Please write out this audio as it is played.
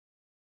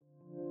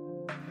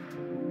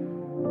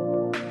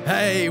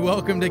Hey,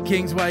 welcome to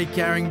Kingsway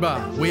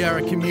Caringbah. We are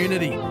a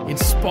community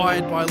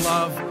inspired by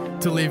love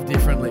to live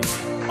differently.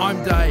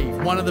 I'm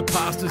Dave, one of the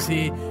pastors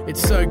here.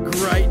 It's so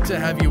great to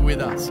have you with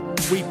us.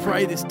 We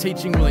pray this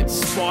teaching will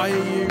inspire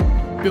you,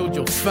 build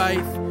your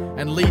faith,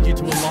 and lead you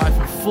to a life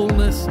of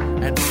fullness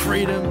and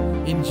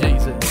freedom in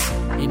Jesus.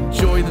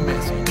 Enjoy the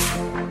message.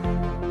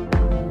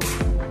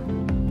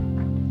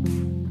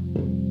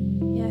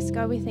 Yes,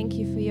 God, we thank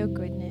you for your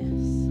goodness.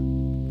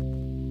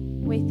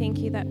 We thank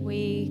you that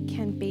we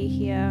can be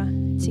here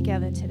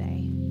together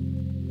today.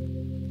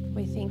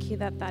 We thank you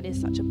that that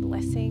is such a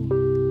blessing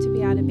to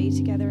be able to be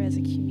together as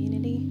a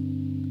community.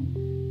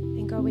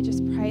 And God, we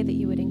just pray that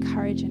you would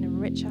encourage and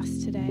enrich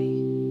us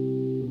today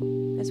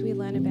as we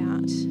learn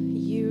about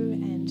you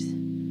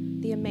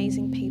and the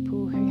amazing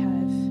people who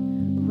have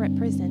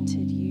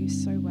represented you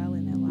so well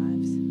in their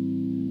lives.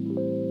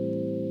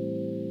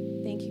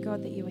 Thank you,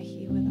 God, that you are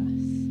here with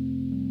us.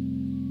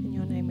 In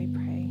your name we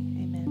pray.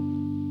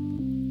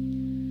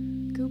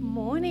 Good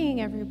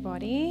morning,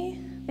 everybody.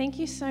 Thank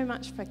you so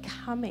much for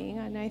coming.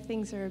 I know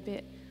things are a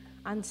bit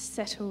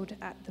unsettled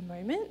at the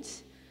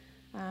moment,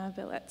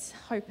 but let's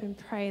hope and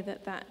pray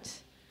that that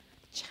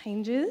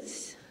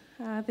changes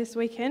this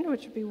weekend,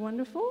 which would be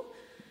wonderful.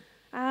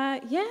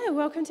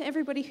 Welcome to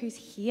everybody who's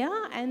here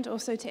and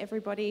also to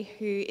everybody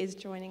who is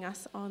joining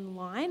us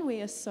online.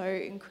 We are so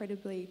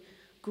incredibly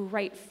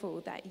grateful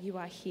that you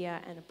are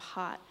here and a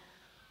part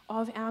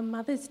of our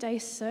Mother's Day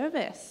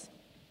service.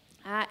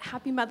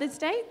 Happy Mother's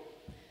Day.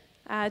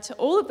 To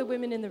all of the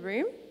women in the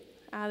room,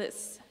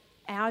 that's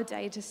our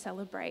day to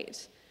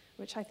celebrate,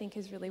 which I think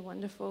is really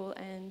wonderful,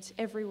 and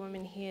every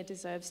woman here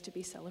deserves to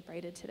be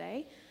celebrated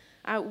today.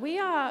 We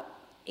are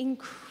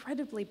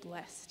incredibly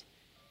blessed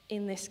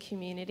in this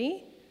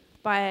community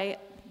by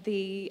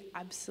the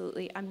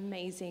absolutely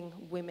amazing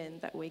women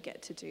that we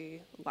get to do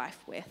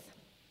life with.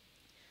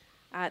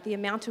 The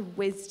amount of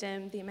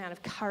wisdom, the amount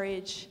of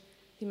courage,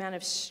 the amount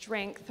of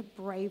strength,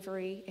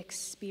 bravery,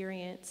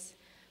 experience,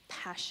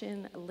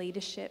 passion,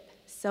 leadership,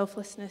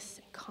 selflessness,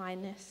 and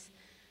kindness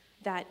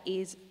that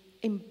is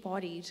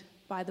embodied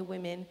by the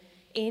women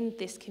in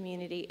this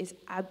community is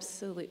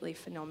absolutely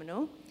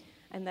phenomenal,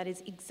 and that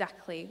is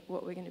exactly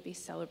what we're going to be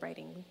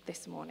celebrating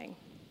this morning.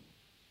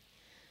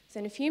 So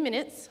in a few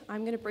minutes,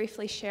 I'm going to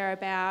briefly share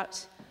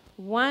about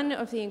one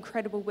of the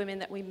incredible women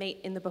that we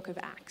meet in the book of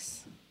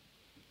Acts.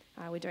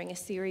 We're doing a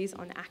series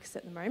on Acts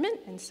at the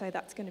moment, and so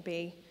that's going to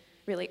be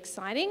really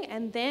exciting.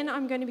 And then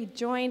I'm going to be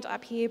joined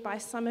up here by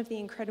some of the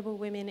incredible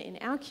women in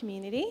our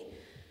community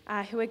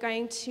who are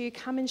going to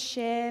come and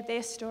share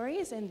their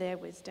stories and their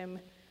wisdom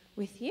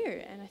with you.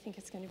 And I think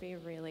it's going to be a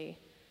really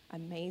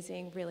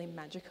amazing, really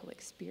magical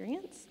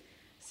experience.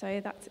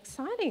 So that's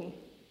exciting.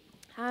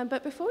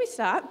 But before we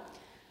start,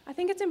 I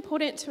think it's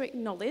important to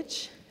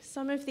acknowledge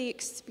some of the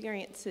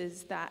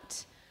experiences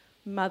that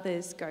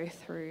mothers go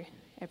through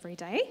every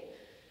day.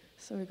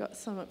 So we've got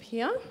some up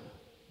here.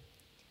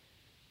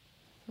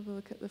 Have a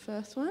look at the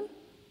first one.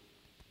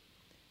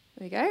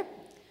 There we go.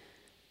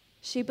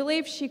 She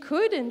believed she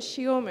could, and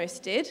she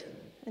almost did,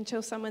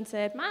 until someone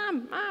said,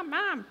 "Mom, Mom,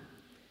 Mom,"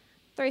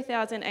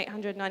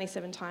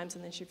 3,897 times,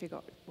 and then she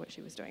forgot what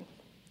she was doing.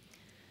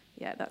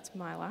 Yeah, that's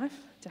my life,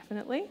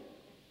 definitely.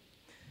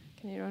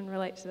 Can anyone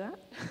relate to that?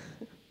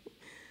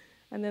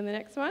 And then the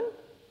next one.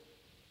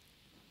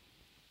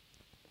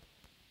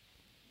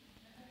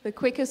 The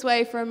quickest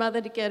way for a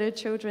mother to get her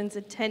children's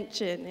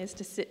attention is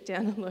to sit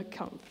down and look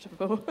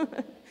comfortable.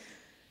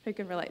 Who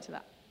can relate to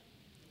that?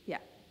 Yeah.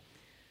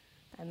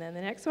 And then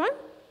the next one.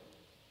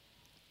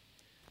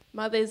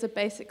 Mothers are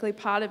basically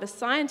part of a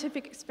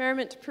scientific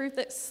experiment to prove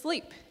that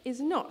sleep is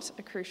not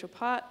a crucial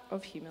part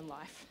of human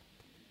life.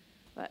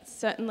 That's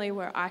certainly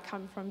where I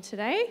come from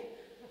today.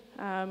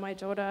 My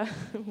daughter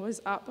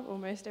was up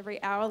almost every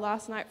hour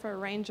last night for a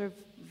range of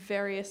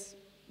various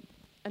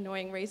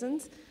annoying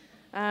reasons.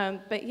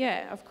 But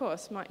yeah, of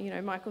course,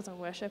 Michael's on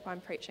worship, I'm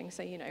preaching,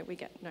 so we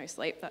get no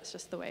sleep. That's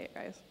just the way it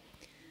goes.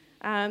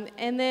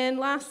 And then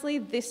lastly,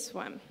 this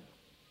one.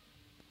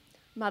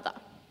 Mother.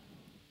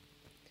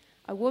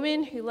 A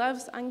woman who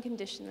loves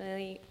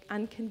unconditionally,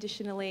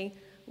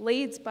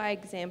 leads by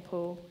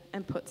example,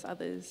 and puts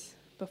others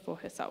before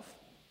herself.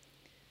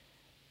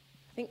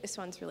 I think this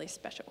one's really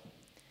special.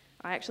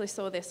 I actually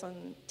saw this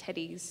on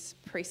Teddy's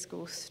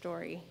preschool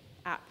story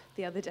app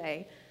the other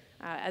day,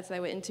 as they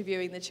were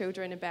interviewing the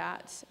children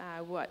about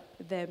what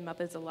their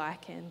mothers are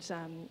like and,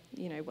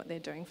 what they're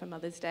doing for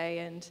Mother's Day.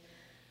 And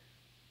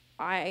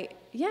I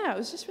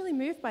was just really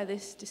moved by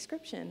this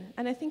description.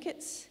 And I think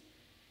it's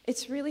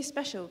really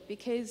special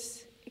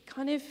because it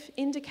kind of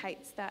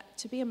indicates that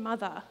to be a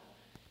mother,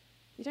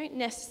 you don't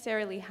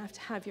necessarily have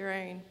to have your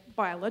own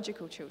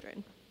biological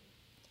children.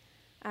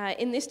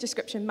 In this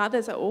description,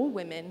 mothers are all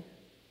women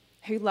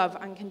who love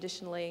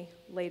unconditionally,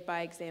 lead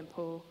by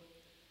example,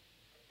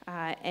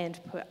 and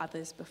put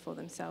others before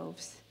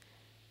themselves.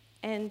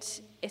 And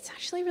it's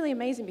actually really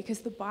amazing because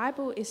the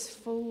Bible is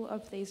full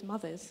of these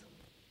mothers,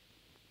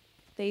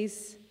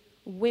 these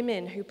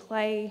women who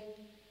play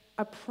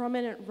a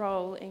prominent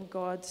role in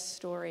God's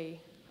story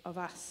of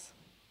us.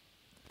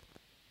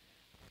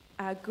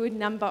 a good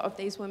number of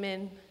these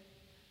women,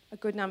 a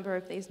good number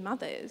of these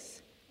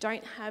mothers,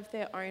 don't have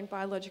their own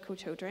biological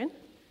children,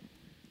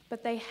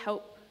 but they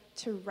help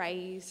to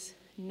raise,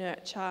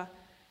 nurture,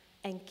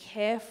 and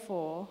care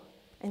for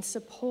and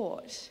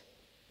support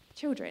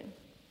children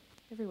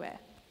everywhere.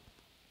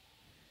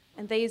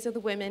 And these are the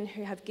women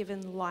who have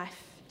given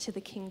life to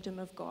the kingdom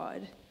of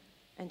God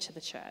and to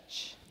the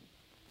church.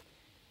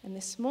 And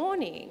this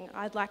morning,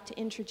 I'd like to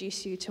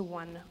introduce you to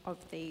one of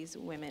these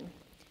women,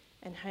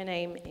 and her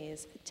name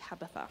is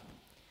Tabitha.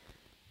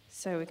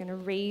 So we're going to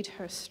read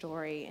her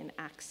story in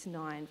Acts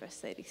 9, verse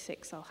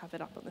 36. I'll have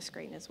it up on the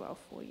screen as well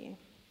for you.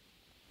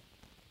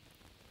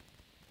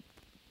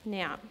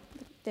 Now,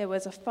 there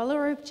was a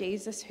follower of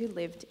Jesus who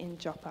lived in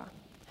Joppa.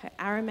 Her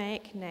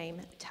Aramaic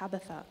name,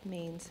 Tabitha,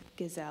 means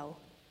gazelle.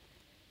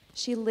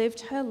 She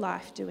lived her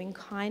life doing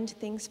kind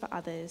things for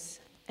others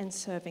and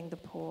serving the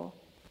poor.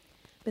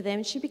 But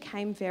then she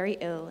became very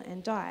ill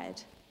and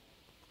died.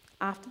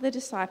 After the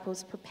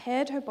disciples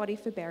prepared her body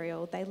for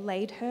burial, they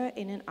laid her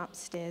in an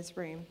upstairs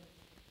room.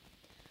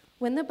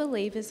 When the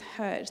believers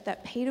heard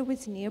that Peter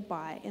was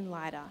nearby in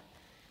Lydda,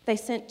 they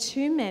sent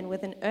 2 men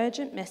with an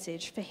urgent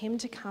message for him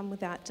to come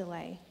without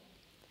delay.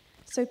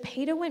 So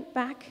Peter went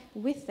back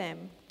with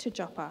them to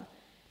Joppa,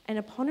 and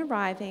upon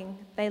arriving,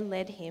 they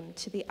led him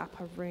to the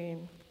upper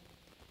room.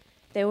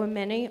 There were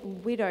many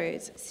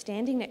widows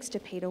standing next to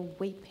Peter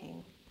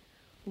weeping.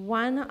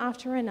 One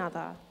after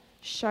another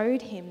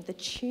showed him the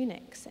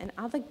tunics and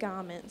other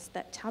garments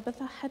that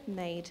Tabitha had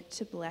made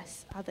to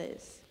bless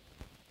others.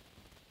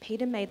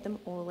 Peter made them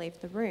all leave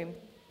the room.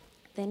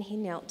 Then he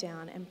knelt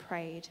down and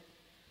prayed.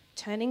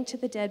 Turning to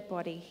the dead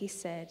body, he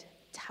said,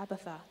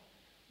 "Tabitha,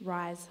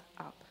 rise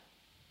up."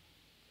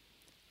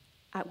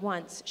 At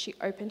once she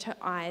opened her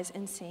eyes,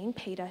 and seeing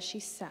Peter, she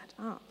sat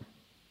up.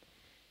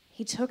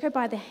 He took her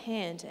by the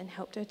hand and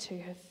helped her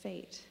to her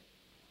feet.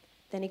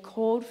 Then he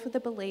called for the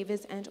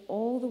believers and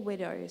all the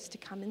widows to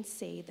come and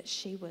see that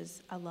she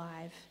was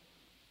alive.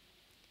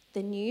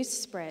 The news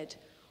spread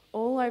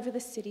all over the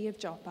city of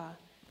Joppa,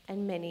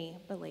 and many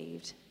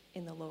believed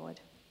in the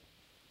Lord.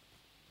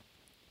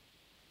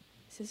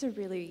 This is a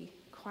really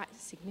quite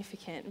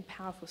significant and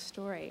powerful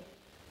story.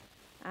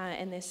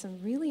 And there's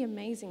some really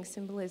amazing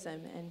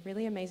symbolism and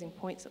really amazing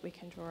points that we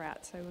can draw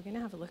out. So we're going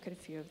to have a look at a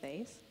few of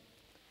these.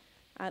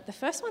 The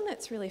first one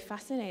that's really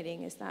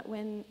fascinating is that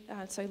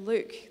so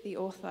Luke, the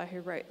author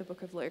who wrote the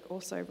book of Luke,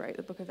 also wrote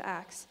the book of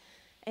Acts,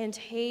 and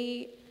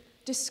he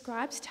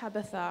describes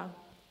Tabitha,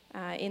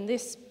 in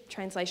this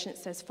translation it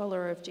says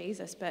follower of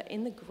Jesus, but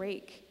in the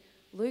Greek,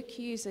 Luke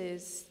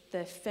uses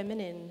the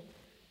feminine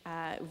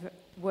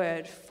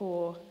word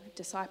for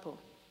disciple,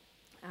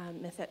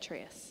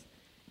 methetrius,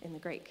 in the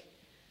Greek.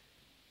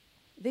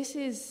 This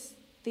is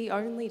the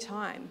only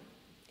time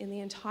in the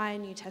entire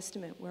New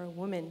Testament where a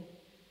woman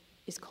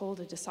is called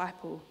a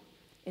disciple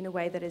in a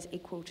way that is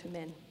equal to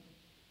men.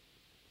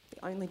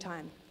 The only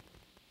time.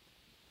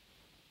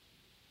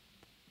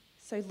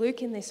 So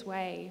Luke, in this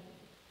way,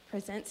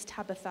 presents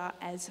Tabitha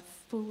as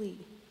fully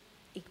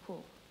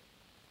equal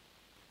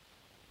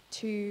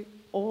to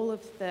all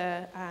of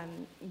the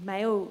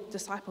male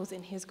disciples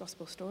in his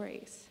gospel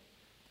stories.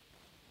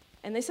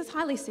 And this is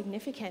highly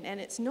significant, and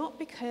it's not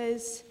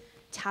because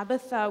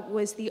Tabitha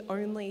was the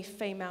only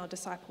female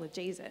disciple of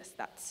Jesus.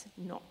 That's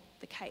not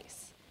the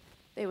case.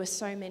 There were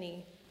so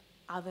many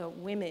other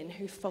women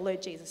who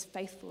followed Jesus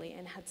faithfully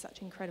and had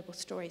such incredible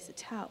stories to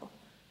tell.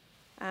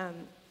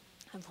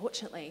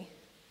 Unfortunately,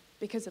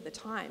 because of the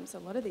times, a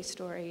lot of these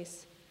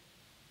stories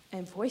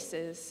and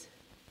voices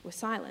were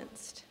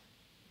silenced.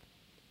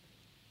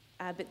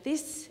 But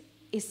this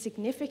is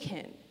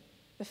significant,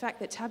 the fact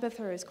that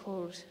Tabitha is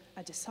called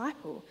a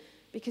disciple,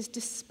 because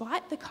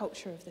despite the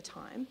culture of the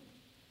time,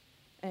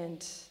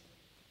 and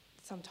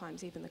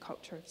sometimes even the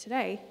culture of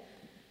today,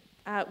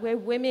 where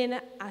women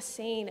are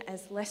seen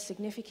as less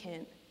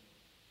significant,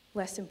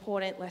 less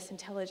important, less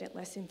intelligent,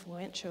 less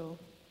influential,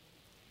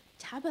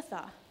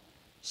 Tabitha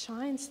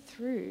shines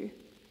through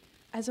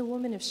as a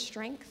woman of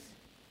strength,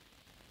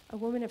 a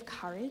woman of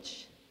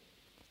courage,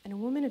 and a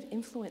woman of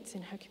influence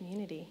in her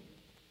community.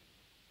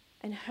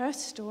 And her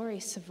story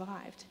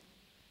survived,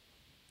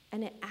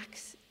 and it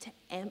acts to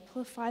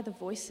amplify the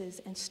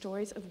voices and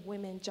stories of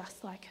women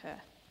just like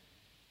her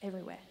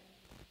everywhere,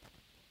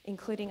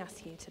 including us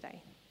here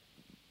today.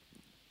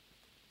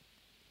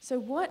 So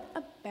what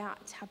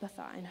about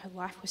Tabitha and her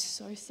life was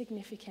so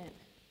significant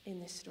in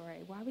this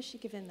story? Why was she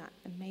given that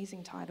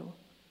amazing title?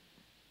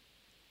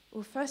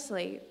 Well,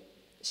 firstly,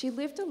 she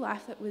lived a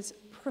life that was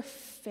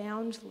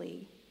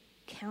profoundly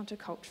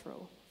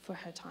countercultural for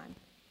her time.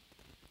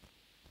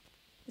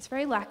 It's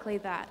very likely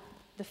that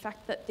the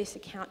fact that this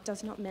account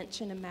does not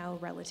mention a male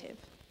relative,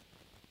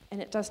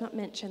 and it does not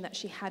mention that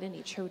she had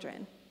any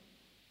children,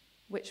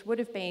 which would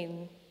have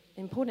been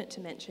important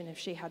to mention if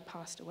she had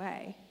passed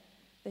away.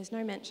 There's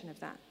no mention of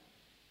that,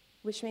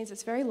 which means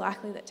it's very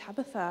likely that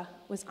Tabitha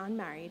was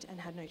unmarried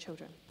and had no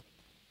children.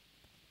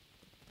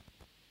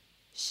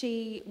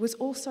 She was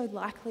also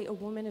likely a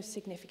woman of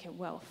significant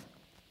wealth.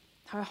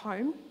 Her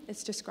home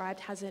is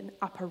described as an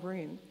upper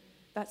room,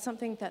 That's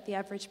something that the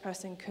average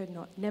person could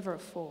never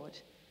afford.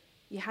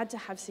 You had to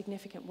have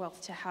significant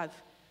wealth to have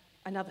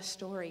another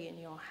story in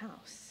your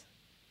house.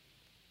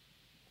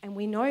 And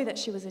we know that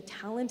she was a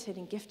talented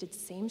and gifted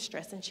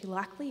seamstress, and she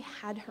likely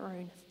had her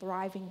own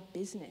thriving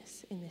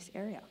business in this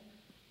area.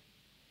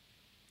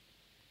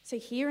 So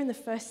here in the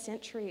first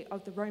century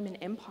of the Roman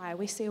Empire,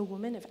 we see a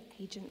woman of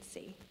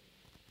agency,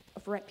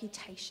 of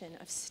reputation,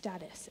 of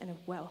status, and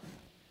of wealth,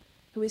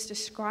 who is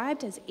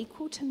described as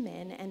equal to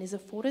men and is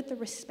afforded the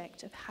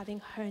respect of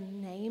having her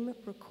name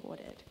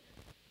recorded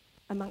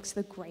amongst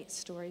the great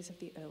stories of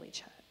the early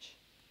church.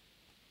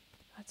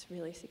 That's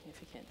really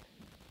significant.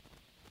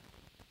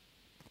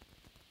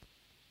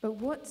 But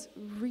what's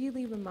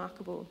really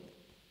remarkable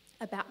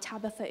about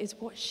Tabitha is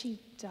what she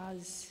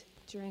does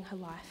during her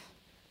life.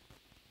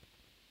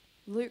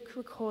 Luke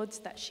records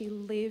that she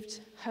lived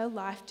her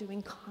life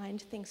doing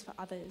kind things for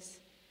others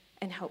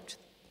and helped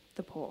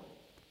the poor.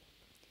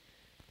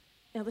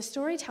 Now, the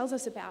story tells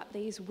us about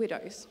these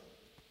widows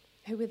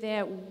who were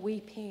there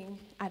weeping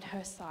at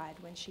her side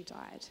when she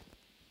died.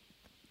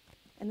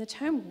 And the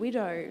term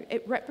widow,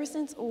 it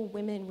represents all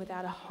women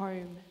without a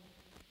home,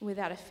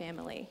 without a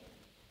family.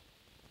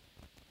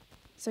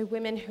 So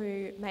women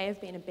who may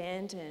have been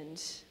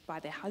abandoned by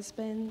their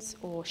husbands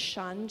or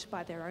shunned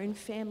by their own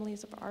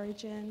families of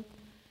origin,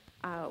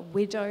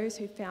 widows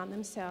who found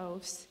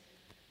themselves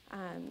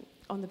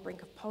on the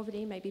brink of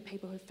poverty, maybe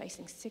people who are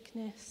facing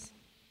sickness.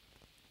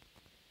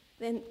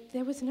 Then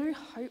there was no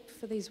hope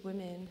for these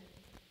women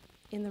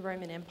in the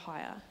Roman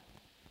Empire.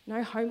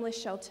 No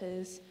homeless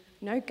shelters,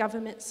 no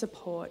government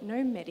support, no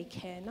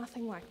Medicare,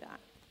 nothing like that.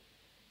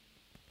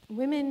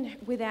 Women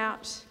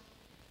without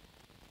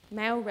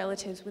male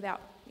relatives, without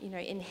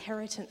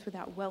inheritance,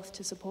 without wealth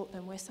to support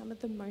them, were some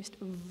of the most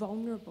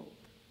vulnerable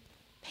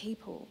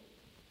people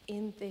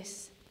in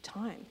this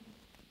time.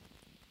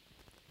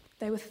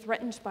 They were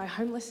threatened by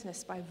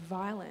homelessness, by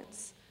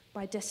violence,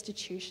 by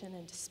destitution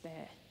and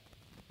despair.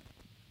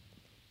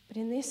 But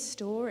in this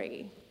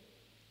story,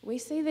 we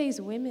see these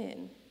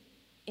women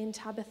in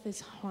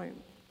Tabitha's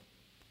home,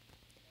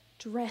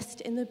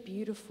 dressed in the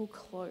beautiful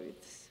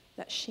clothes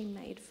that she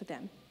made for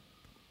them.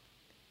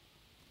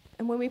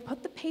 And when we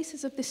put the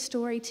pieces of this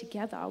story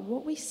together,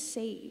 what we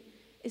see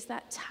is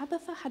that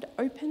Tabitha had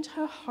opened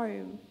her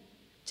home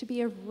to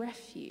be a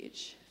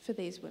refuge for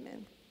these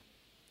women,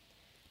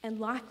 and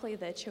likely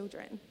their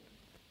children,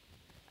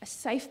 a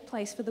safe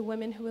place for the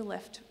women who were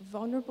left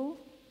vulnerable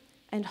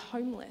and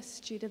homeless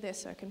due to their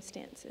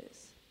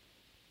circumstances.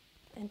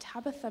 And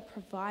Tabitha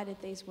provided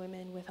these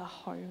women with a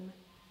home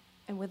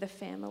and with a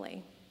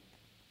family.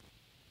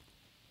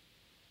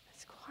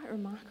 It's quite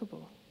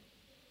remarkable,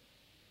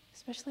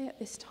 especially at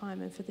this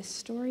time, and for this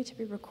story to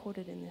be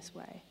recorded in this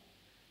way.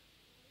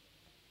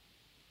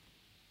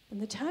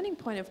 And the turning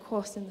point, of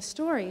course, in the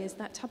story is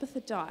that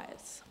Tabitha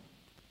dies.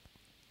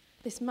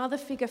 This mother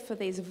figure for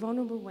these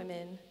vulnerable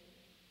women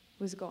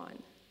was gone.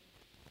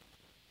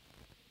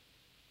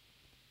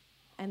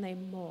 And they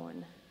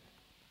mourn.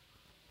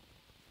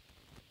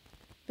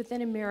 But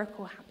then a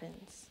miracle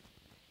happens.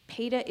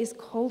 Peter is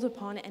called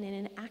upon, and in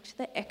an act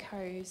that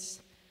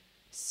echoes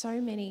so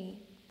many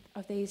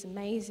of these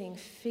amazing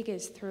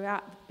figures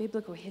throughout the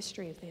biblical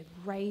history of the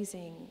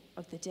raising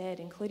of the dead,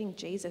 including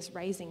Jesus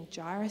raising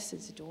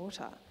Jairus'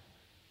 daughter,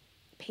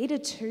 Peter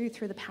too,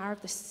 through the power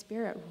of the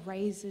Spirit,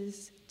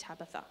 raises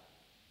Tabitha.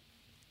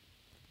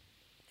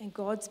 And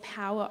God's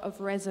power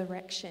of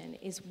resurrection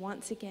is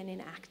once again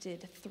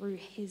enacted through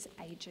his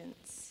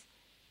agents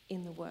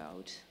in the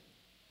world.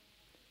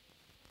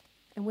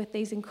 And with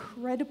these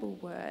incredible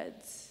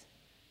words,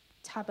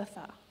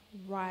 Tabitha,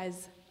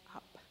 rise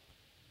up.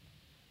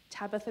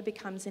 Tabitha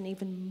becomes an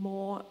even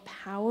more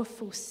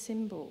powerful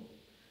symbol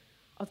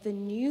of the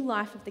new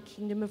life of the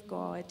kingdom of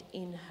God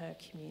in her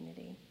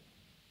community.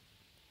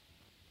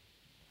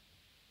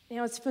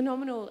 Now, as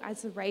phenomenal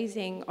as the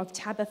raising of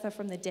Tabitha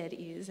from the dead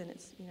is, and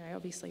it's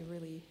obviously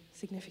really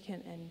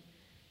significant and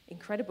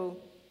incredible,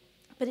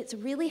 but it's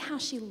really how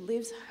she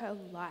lives her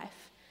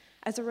life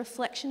as a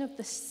reflection of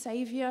the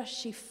Saviour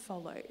she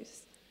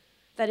follows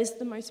that is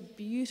the most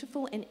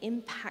beautiful and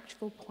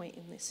impactful point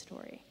in this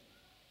story.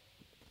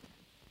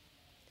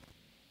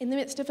 In the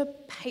midst of a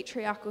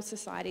patriarchal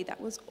society that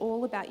was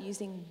all about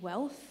using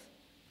wealth,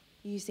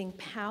 using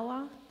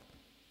power,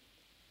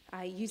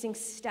 using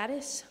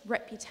status,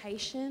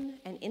 reputation,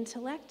 and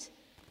intellect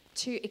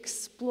to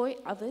exploit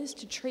others,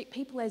 to treat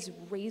people as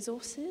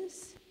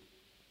resources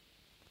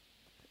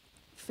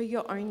for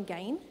your own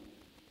gain,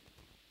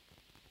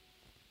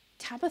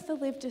 Tabitha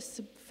lived a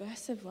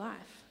subversive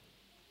life,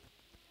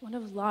 one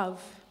of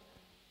love,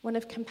 one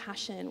of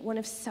compassion, one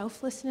of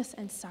selflessness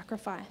and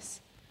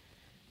sacrifice,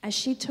 as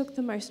she took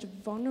the most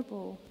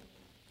vulnerable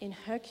in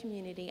her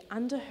community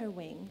under her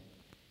wing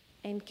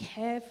and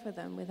cared for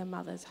them with a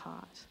mother's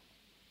heart,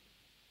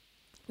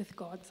 with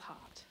God's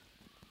heart.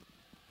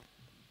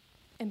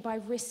 And by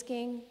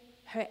risking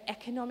her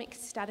economic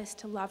status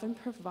to love and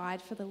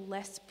provide for the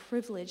less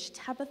privileged,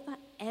 Tabitha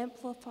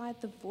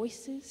amplified the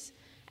voices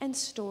and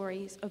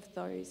stories of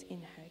those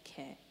in her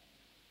care.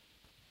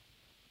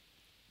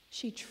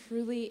 she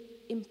truly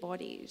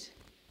embodied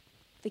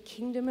the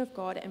kingdom of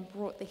God and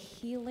brought the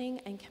healing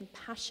and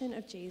compassion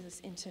of Jesus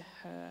into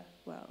her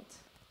world.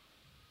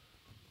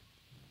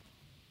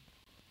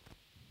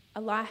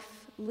 A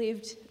life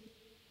lived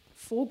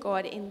for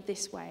God in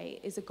this way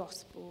is a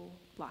gospel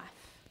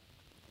life,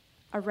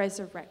 a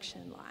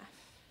resurrection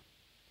life.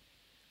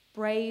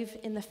 Brave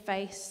in the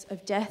face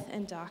of death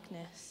and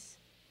darkness,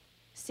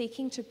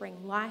 seeking to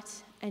bring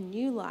light and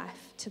new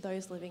life to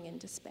those living in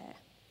despair.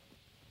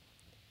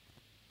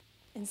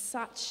 And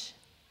such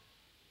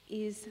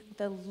is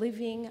the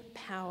living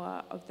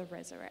power of the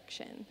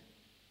resurrection,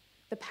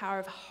 the power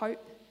of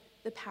hope,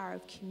 the power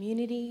of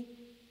community,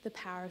 the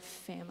power of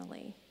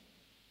family.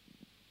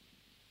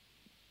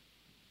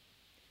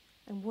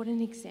 And what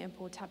an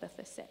example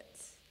Tabitha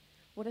sets.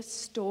 What a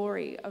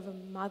story of a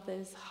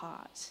mother's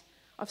heart,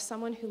 of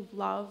someone who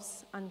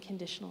loves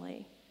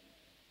unconditionally,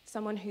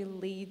 someone who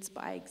leads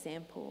by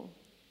example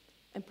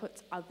and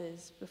puts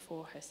others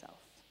before herself.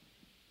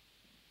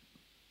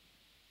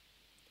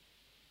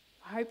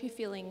 I hope you're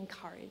feeling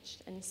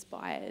encouraged and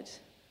inspired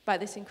by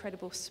this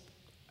incredible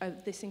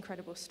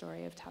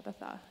story of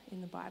Tabitha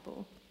in the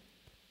Bible.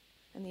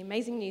 And the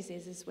amazing news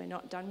is we're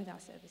not done with our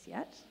service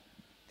yet.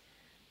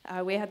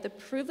 We had the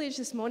privilege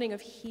this morning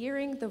of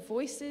hearing the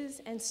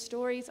voices and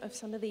stories of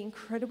some of the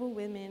incredible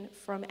women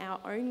from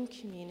our own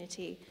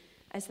community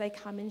as they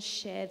come and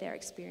share their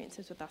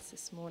experiences with us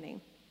this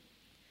morning.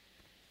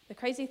 The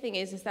crazy thing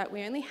is that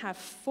we only have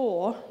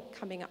 4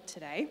 coming up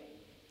today,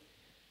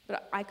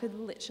 but I could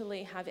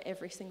literally have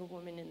every single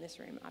woman in this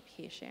room up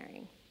here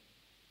sharing.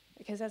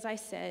 Because as I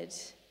said,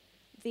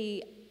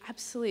 the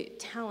absolute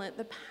talent,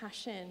 the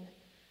passion,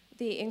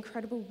 the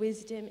incredible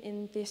wisdom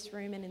in this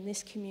room and in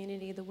this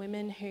community, the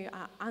women who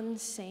are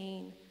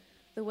unseen,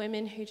 the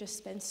women who just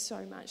spend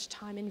so much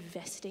time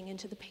investing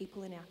into the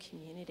people in our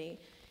community,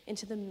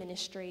 into the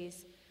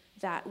ministries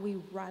that we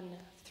run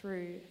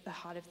through the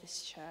heart of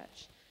this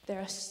church.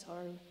 There are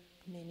so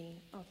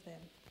many of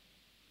them.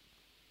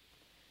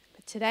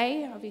 But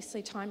today,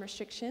 obviously time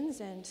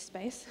restrictions and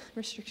space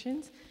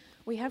restrictions,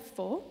 we have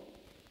 4,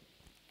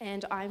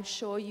 and I'm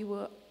sure you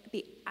will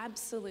be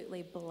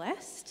absolutely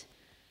blessed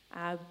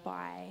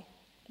by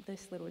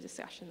this little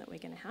discussion that we're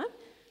going to have.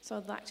 So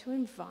I'd like to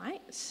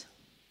invite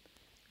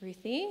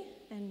Ruthie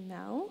and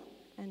Mel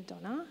and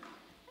Donna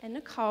and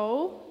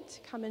Nicole to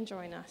come and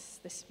join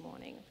us this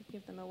morning. We'll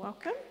give them a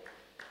welcome.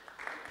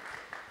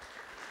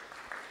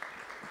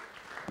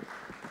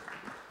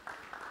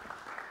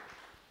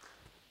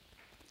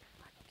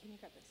 Michael, can you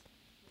grab this?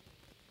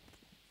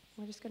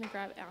 We're just going to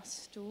grab our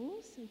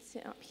stools and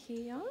sit up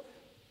here.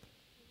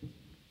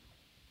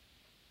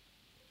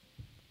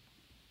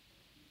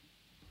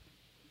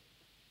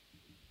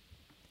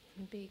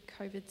 Be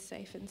COVID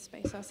safe and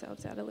space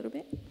ourselves out a little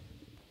bit.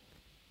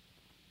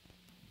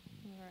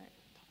 All right.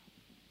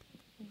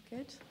 You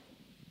good?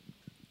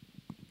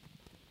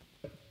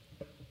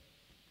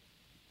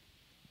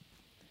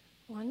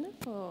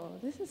 Wonderful.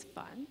 This is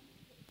fun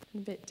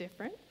and a bit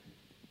different.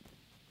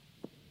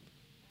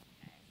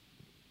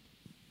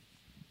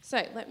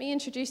 So let me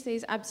introduce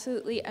these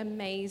absolutely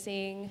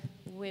amazing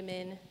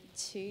women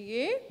to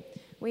you.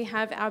 We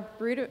have our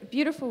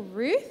beautiful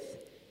Ruth.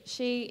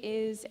 She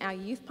is our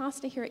youth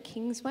pastor here at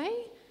Kingsway,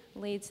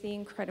 leads the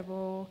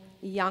incredible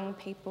young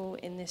people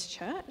in this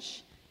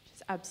church, which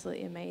is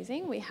absolutely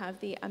amazing. We have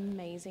the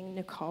amazing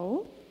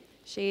Nicole.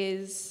 She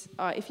is,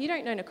 if you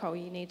don't know Nicole,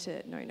 you need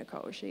to know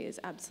Nicole. She is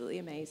absolutely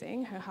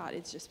amazing. Her heart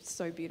is just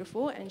so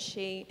beautiful, and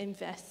she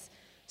invests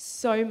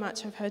so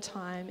much of her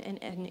time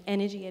and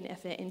energy and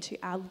effort into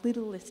our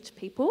littlest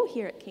people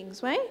here at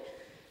Kingsway,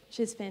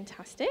 which is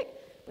fantastic.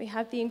 We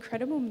have the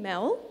incredible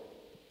Mel,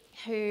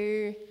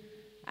 who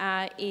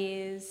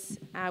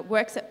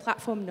works at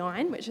Platform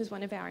 9, which is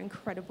one of our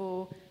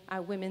incredible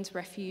women's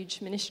refuge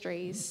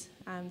ministries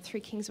through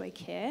Kingsway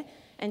Care,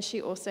 and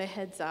she also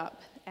heads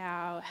up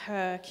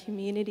her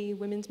community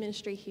women's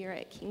ministry here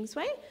at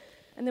Kingsway.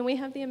 And then we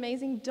have the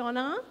amazing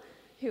Donna,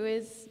 who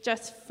is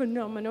just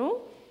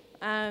phenomenal,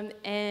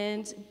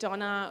 and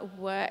Donna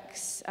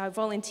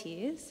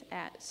volunteers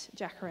at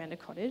Jacaranda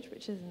Cottage,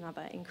 which is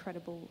another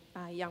incredible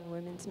young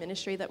women's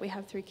ministry that we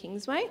have through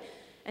Kingsway.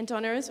 And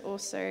Donna is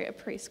also a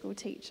preschool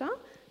teacher.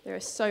 There are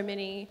so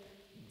many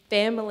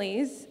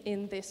families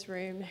in this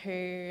room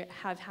who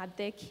have had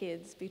their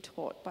kids be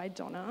taught by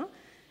Donna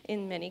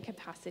in many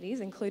capacities,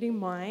 including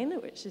mine,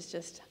 which is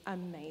just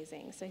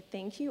amazing. So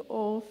thank you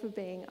all for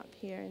being up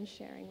here and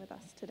sharing with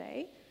us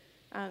today.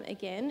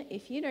 Again,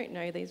 if you don't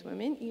know these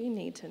women, you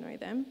need to know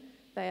them.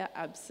 They are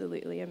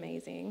absolutely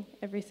amazing,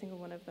 every single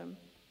one of them.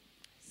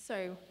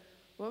 So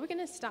what we're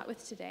going to start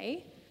with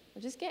today,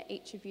 I'll just get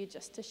each of you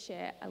just to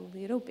share a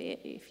little bit,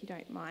 if you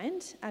don't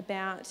mind,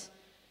 about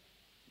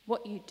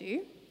what you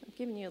do. I've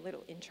given you a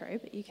little intro,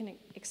 but you can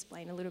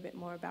explain a little bit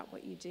more about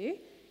what you do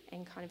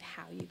and kind of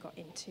how you got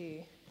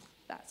into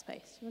that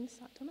space. Do you want to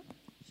start, Donna?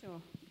 Sure.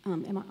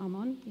 I'm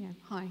on? Yeah.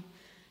 Hi.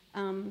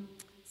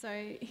 So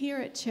here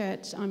at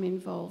church, I'm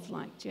involved,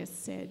 like Jess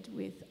said,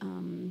 with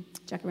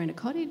Jacaranda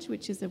Cottage,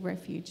 which is a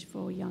refuge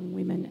for young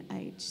women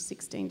aged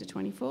 16 to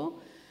 24.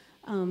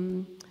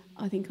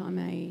 I think I'm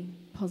a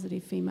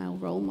positive female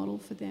role model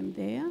for them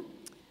there.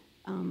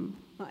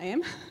 I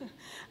am.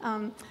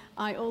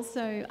 I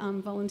also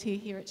volunteer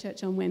here at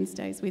church on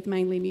Wednesdays with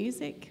Mainly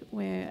Music,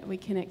 where we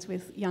connect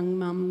with young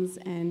mums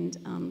and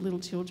little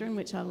children,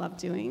 which I love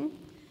doing.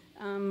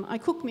 I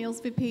cook meals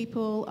for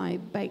people. I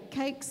bake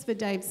cakes for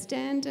Dave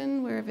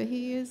Standen, wherever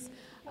he is.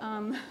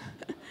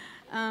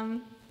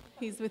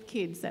 He's with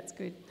kids, that's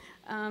good.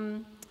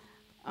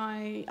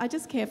 I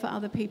just care for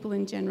other people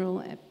in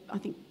general, I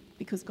think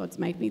because God's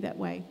made me that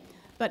way.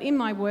 But in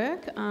my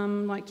work,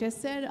 like Jess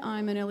said,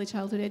 I'm an early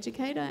childhood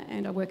educator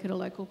and I work at a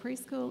local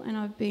preschool, and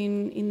I've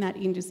been in that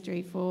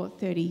industry for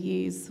 30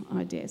 years,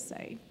 I dare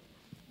say.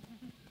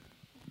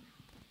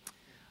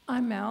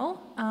 I'm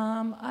Mel.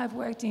 I've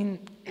worked in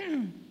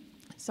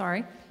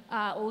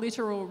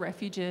literal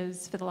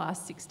refuges for the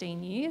last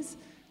 16 years.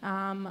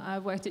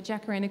 I've worked at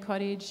Jacaranda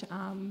Cottage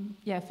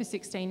for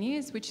 16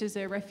 years, which is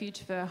a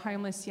refuge for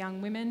homeless young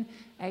women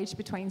aged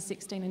between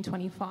 16 and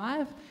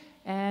 25.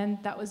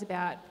 And that was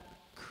about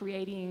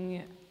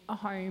creating a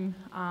home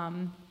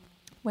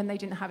when they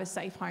didn't have a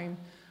safe home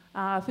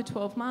for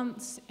 12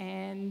 months.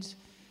 And,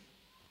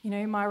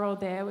 my role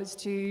there was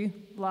to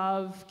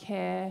love,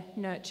 care,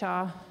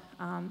 nurture,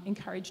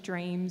 encourage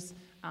dreams,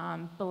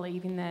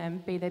 believe in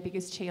them, be their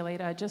biggest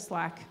cheerleader, just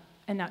like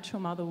a natural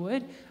mother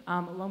would,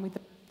 along with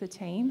the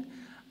team.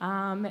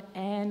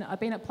 And I've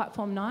been at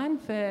Platform 9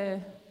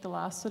 for the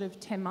last sort of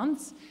 10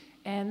 months,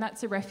 and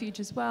that's a refuge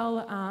as well,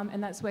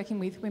 and that's working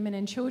with women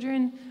and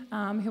children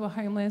who are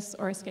homeless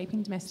or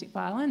escaping domestic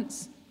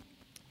violence.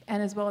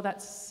 And as well,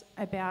 that's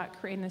about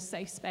creating a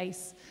safe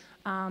space,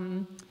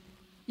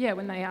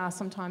 when they are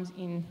sometimes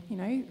in,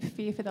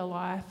 fear for their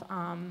life,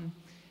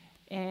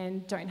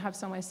 and don't have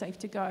somewhere safe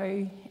to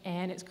go,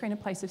 and it's creating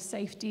a place of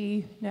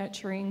safety,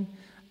 nurturing,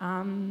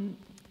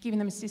 giving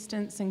them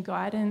assistance and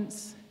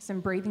guidance, some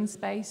breathing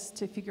space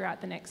to figure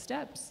out the next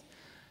steps.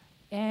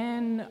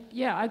 And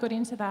I got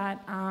into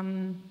that.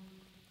 I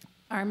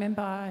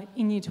remember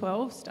in Year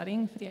 12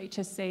 studying for the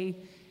HSC,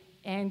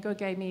 and God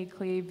gave me a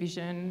clear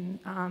vision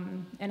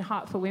and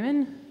heart for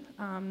women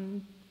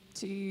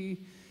to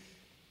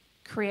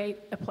create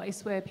a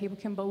place where people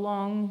can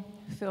belong,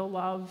 feel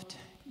loved,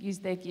 use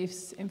their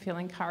gifts and feel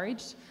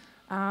encouraged.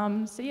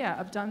 I've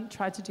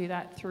tried to do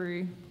that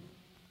through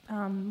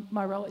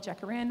my role at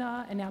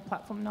Jacaranda and now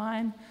Platform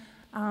 9.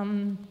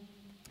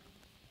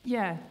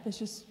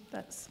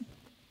 That's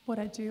what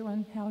I do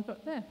and how I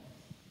got there.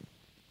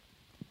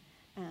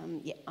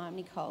 I'm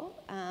Nicole,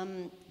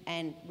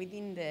 and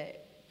within the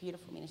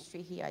beautiful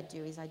ministry here I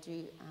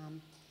do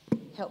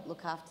help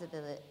look after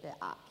the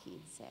art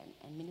kids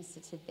and minister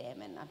to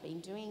them, and I've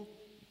been doing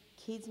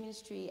kids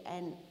ministry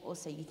and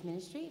also youth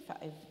ministry for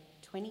over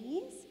 20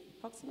 years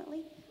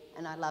approximately,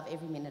 and I love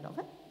every minute of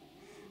it.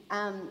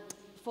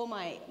 For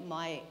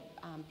my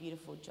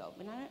beautiful job,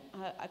 and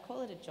I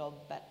call it a job,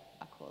 but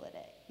I call it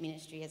a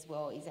ministry as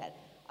well, is that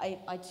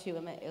I too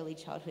am an early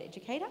childhood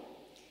educator,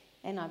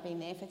 and I've been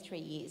there for 3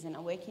 years, and I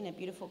work in a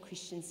beautiful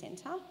Christian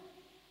centre,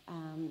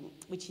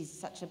 which is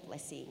such a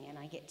blessing, and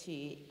I get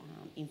to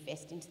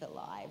invest into the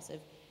lives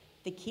of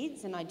the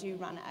kids, and I do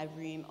run a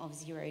room of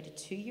 0 to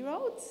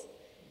 2-year-olds,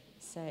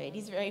 so it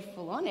is very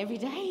full on every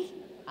day,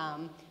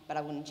 but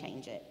I wouldn't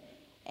change it.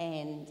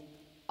 And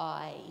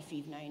if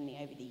you've known me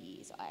over the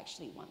years, I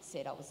actually once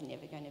said I was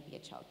never going to be a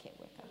childcare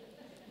worker.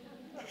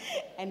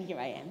 And here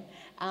I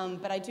am.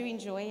 But I do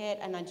enjoy it,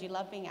 and I do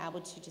love being able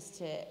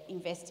to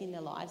invest in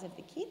the lives of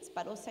the kids,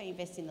 but also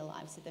invest in the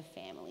lives of the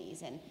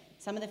families. And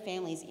some of the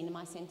families in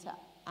my centre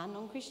are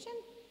non-Christian,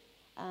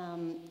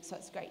 so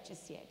it's great to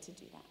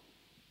do that.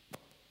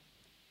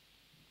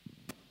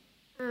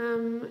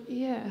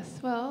 Yes,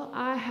 well,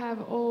 I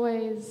have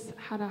always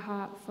had a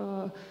heart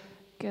for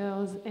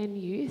girls and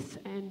youth,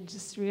 and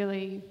just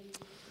really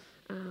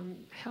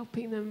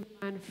helping them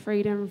find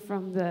freedom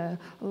from the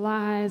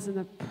lies and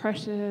the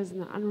pressures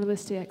and the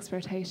unrealistic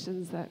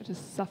expectations that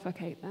just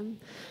suffocate them,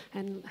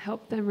 and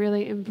help them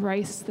really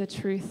embrace the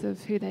truth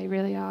of who they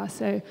really are.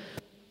 So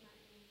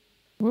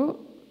we've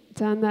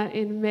done that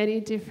in many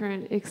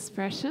different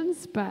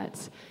expressions,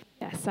 but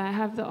yes, I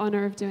have the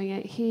honour of doing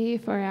it here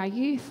for our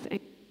youth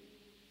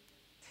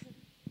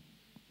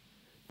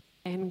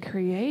and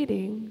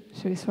creating,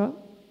 should we swap?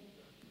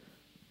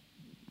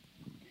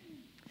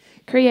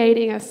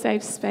 Creating a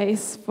safe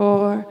space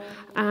for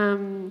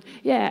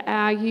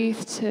our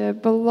youth to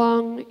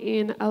belong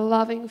in a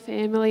loving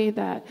family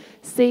that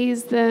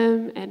sees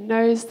them and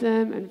knows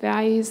them and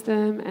values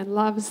them and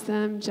loves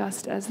them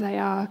just as they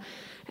are,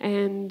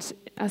 and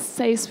a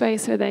safe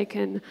space where they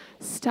can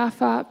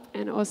stuff up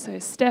and also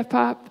step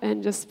up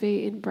and just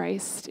be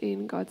embraced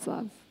in God's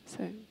love.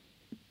 So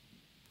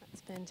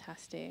that's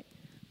fantastic.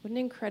 What an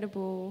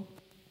incredible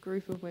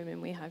group of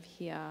women we have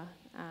here,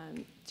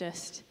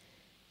 just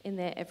in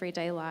their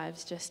everyday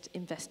lives, just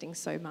investing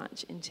so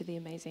much into the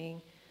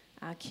amazing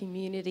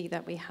community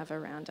that we have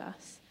around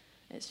us.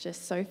 It's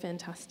just so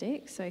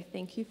fantastic. So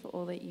thank you for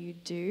all that you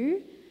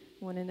do.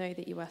 I want to know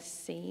that you are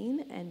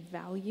seen and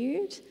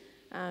valued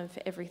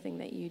for everything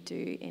that you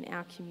do in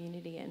our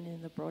community and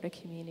in the broader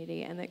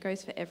community, and that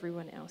goes for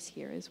everyone else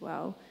here as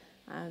well.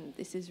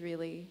 This is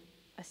really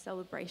a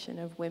celebration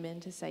of women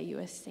to say you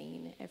are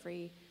seen.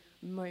 Every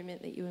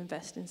moment that you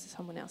invest into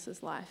someone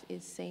else's life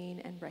is seen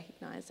and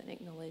recognised and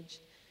acknowledged.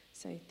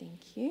 So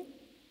thank you.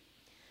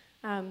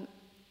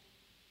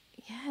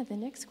 The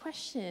next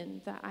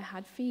question that I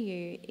had for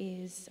you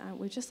is,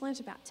 we've just learnt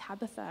about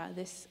Tabitha,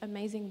 this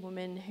amazing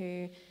woman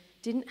who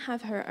didn't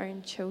have her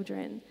own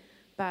children,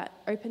 but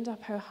opened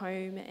up her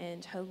home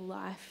and her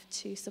life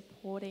to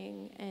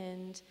supporting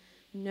and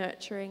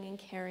nurturing and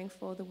caring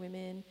for the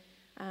women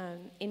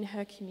in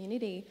her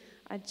community.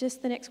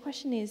 The next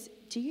question is,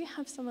 do you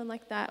have someone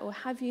like that, or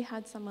have you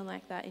had someone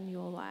like that in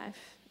your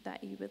life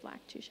that you would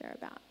like to share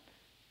about?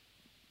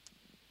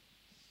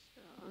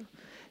 Sure.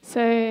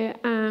 So,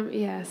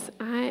 yes,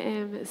 I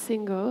am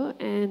single,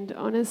 and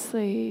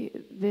honestly,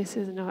 this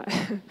is not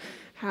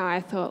how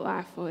I thought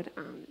life would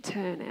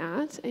turn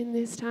out in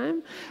this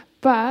time.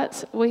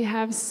 But we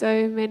have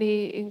so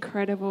many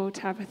incredible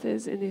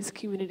Tabithas in this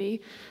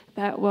community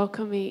that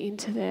welcome me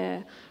into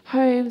their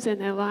homes and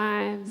their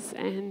lives,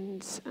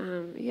 and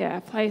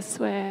a place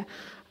where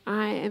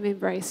I am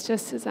embraced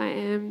just as I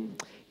am,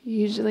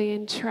 usually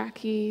in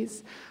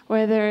trackies,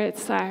 whether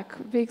it's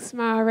like big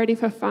smile, ready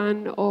for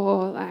fun,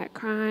 or like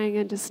crying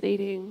and just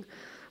needing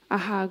a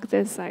hug.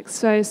 There's like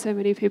so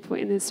many people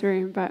in this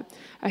room, but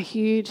a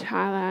huge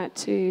highlight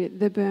to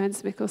the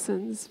Burns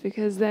Mickelsons,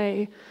 because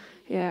they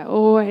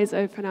always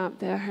open up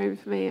their home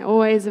for me,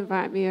 always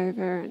invite me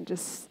over, and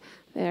just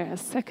they're a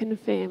second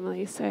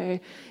family. So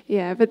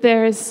but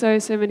there is so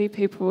many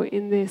people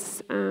in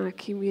this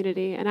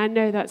community, and I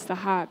know that's the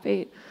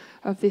heartbeat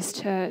of this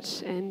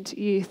church and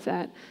youth,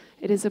 that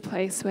it is a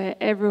place where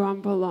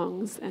everyone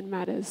belongs and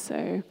matters.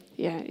 So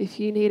if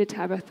you need a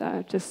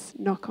Tabitha, just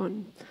knock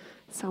on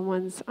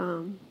someone's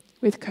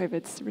with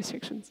COVID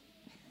restrictions.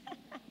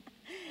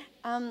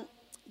 When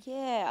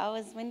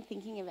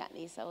thinking about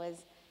this,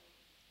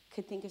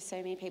 could think of so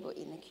many people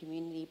in the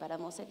community, but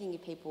I'm also thinking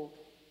of people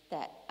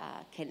that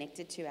are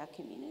connected to our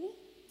community.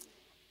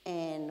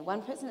 And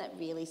one person that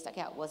really stuck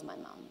out was my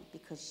mum,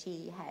 because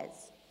she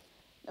has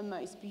the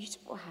most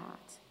beautiful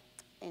heart,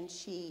 and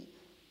she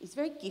is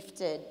very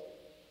gifted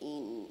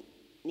in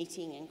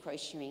knitting and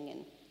crocheting,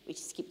 and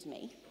which skipped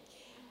me.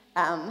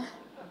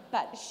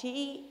 But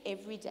she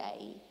every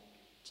day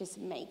just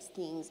makes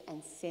things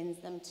and sends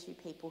them to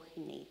people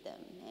who need them.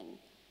 And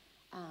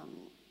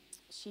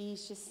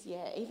she's just,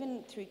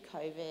 even through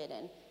COVID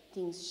and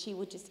things, she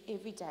would just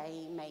every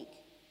day make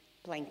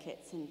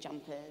blankets and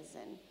jumpers,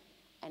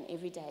 and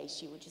every day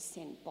she would just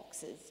send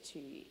boxes to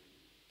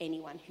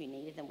anyone who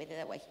needed them, whether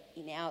they were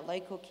in our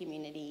local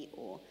community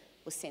or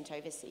was sent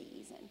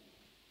overseas.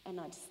 And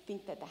I just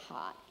think that the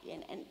heart,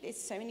 and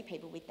there's so many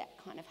people with that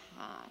kind of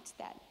heart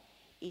that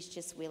is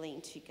just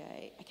willing to go,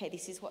 okay,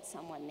 this is what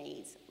someone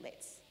needs,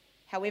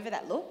 however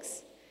that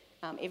looks,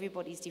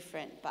 everybody's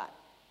different, but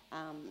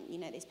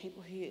there's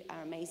people who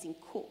are amazing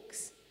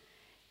cooks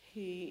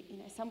who,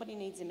 somebody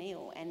needs a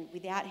meal, and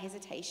without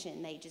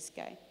hesitation, they just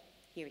go,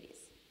 here it is.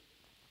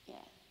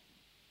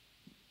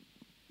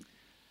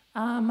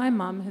 My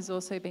mum has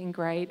also been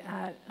great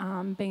at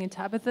being a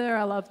Tabitha.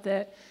 I love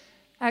that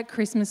at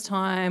Christmas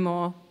time,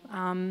 or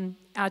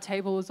our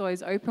table is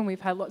always open. We've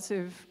had lots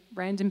of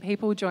random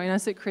people join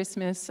us at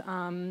Christmas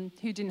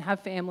who didn't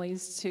have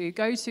families to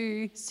go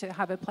to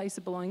have a place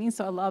of belonging.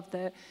 So I love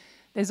that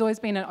there's always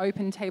been an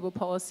open table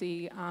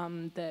policy,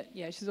 that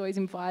she's always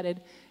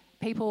invited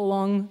people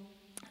along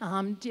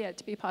to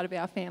be part of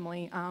our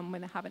family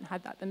when they haven't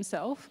had that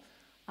themselves.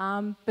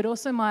 But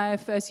also my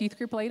first youth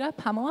group leader,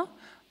 Pamela,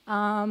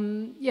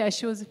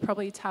 she was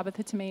probably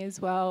Tabitha to me as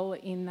well,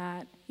 in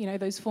that,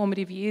 those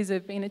formative years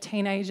of being a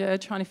teenager,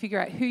 trying to figure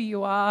out who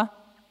you are,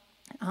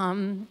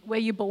 where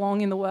you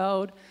belong in the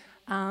world.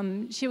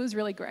 She was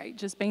really great,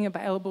 just being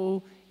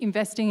available,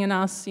 investing in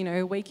us,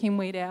 week in,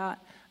 week out.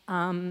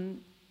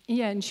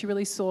 And she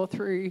really saw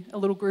through a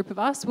little group of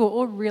us. We were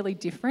all really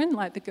different,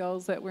 like the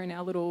girls that were in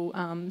our little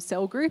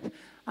cell group.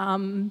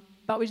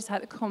 But we just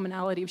had the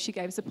commonality of she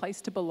gave us a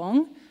place to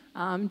belong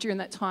during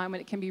that time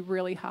when it can be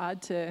really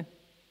hard to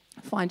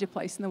find your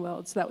place in the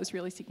world. So that was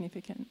really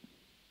significant.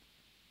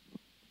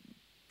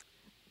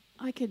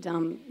 I could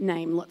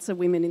name lots of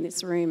women in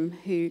this room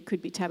who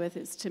could be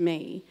Tabithas to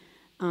me.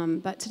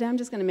 But today I'm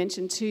just going to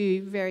mention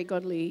two very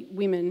godly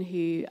women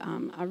who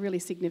are really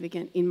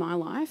significant in my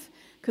life,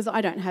 because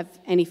I don't have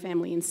any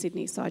family in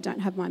Sydney, so I don't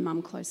have my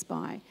mum close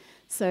by.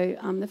 So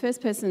the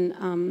first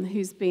person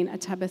who's been a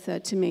Tabitha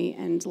to me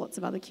and lots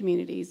of other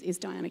communities is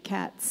Diana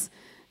Katz.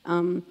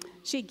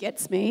 She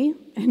gets me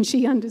and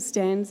she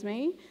understands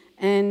me,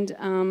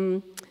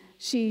 and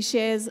she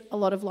shares a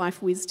lot of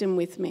life wisdom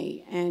with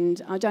me,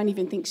 and I don't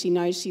even think she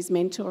knows she's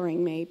mentoring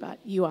me, but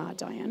you are,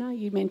 Diana.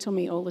 You mentor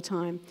me all the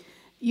time.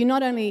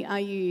 Not only are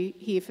you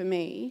here for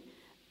me,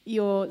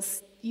 you're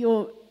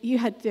you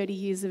had 30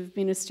 years of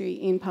ministry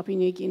in Papua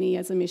New Guinea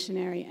as a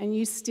missionary, and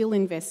you still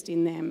invest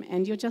in them,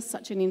 and you're just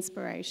such an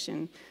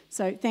inspiration.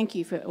 So thank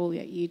you for all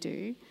that you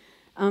do.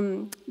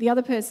 The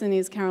other person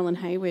is Carolyn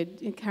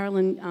Hayward.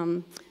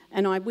 Carolyn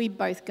and I, we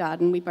both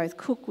garden, we both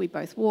cook, we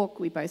both walk,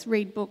 we both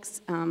read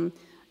books,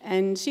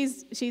 and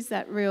she's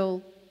that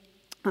real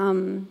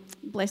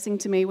blessing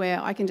to me where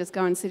I can just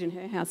go and sit in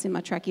her house in my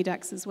tracky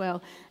ducks as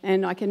well,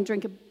 and I can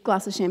drink a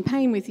glass of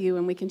champagne with you,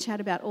 and we can chat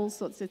about all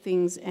sorts of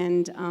things,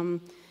 and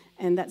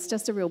that's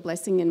just a real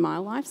blessing in my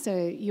life. So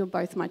you're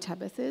both my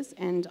Tabithas,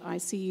 and I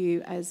see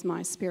you as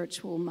my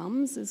spiritual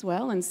mums as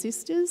well, and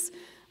sisters.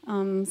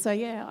 So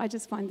yeah, I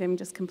just find them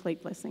just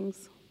complete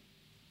blessings.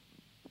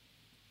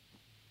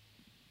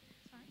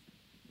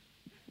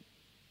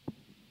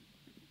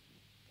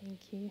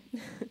 Thank you.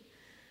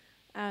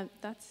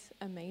 That's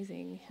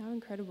amazing. How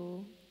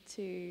incredible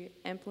to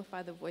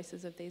amplify the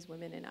voices of these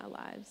women in our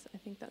lives. I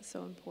think that's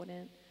so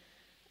important.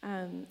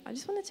 I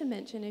just wanted to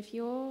mention, if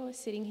you're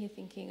sitting here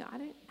thinking, I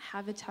don't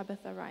have a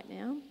Tabitha right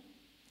now,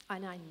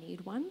 and I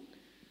need one,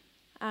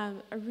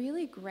 a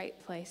really great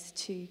place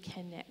to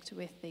connect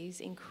with these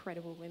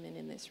incredible women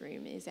in this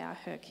room is our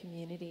Her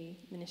Community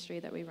ministry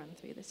that we run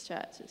through this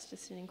church. It's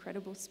just an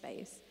incredible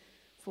space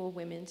for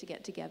women to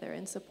get together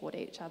and support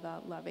each other,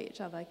 love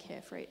each other,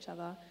 care for each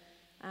other.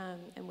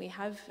 And we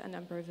have a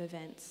number of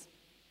events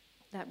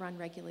that run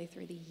regularly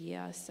through the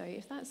year. So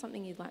if that's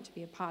something you'd like to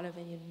be a part of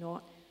and you're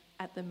not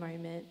at the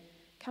moment,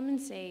 come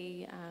and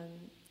see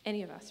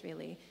any of us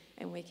really,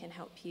 and we can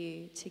help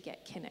you to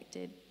get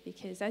connected.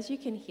 Because as you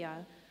can hear,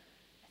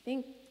 I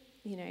think,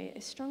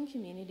 strong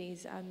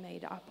communities are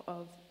made up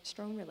of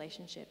strong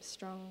relationships,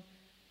 strong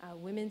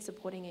women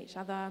supporting each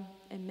other,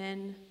 and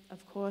men,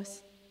 of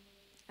course,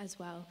 as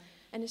well.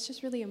 And it's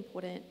just really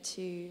important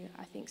to,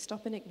 I think,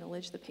 stop and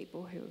acknowledge the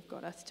people who have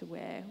got us to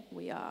where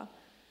we are.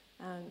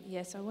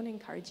 So I want to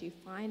encourage you,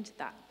 find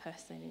that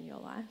person in your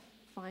life,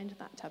 find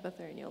that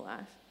Tabitha in your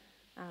life.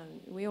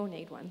 We all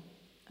need one,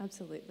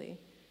 absolutely.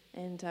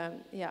 And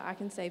I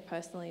can say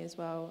personally as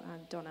well,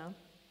 Donna,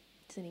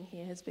 sitting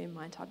here, has been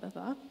my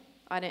Tabitha.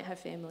 I don't have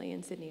family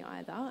in Sydney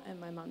either,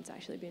 and my mum's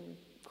actually been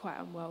quite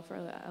unwell for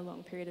a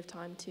long period of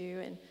time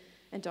too, and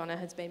Donna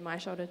has been my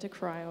shoulder to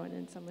cry on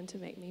and someone to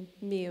make me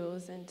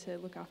meals and to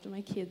look after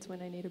my kids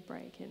when I need a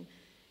break, and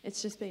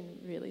it's just been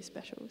really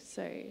special.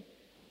 So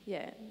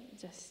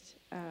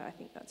I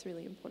think that's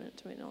really important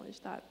to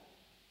acknowledge that.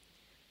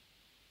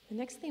 The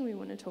next thing we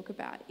want to talk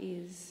about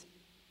is,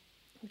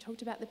 we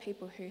talked about the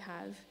people who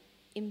have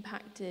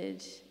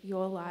impacted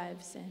your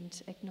lives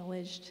and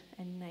acknowledged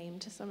and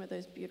named some of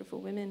those beautiful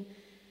women.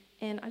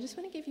 And I just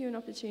want to give you an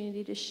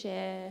opportunity to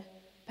share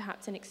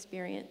perhaps an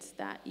experience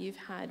that you've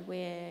had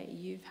where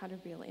you've had a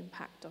real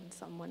impact on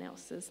someone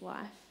else's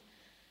life,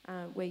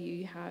 where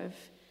you have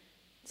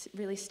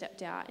really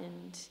stepped out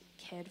and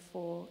cared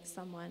for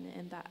someone,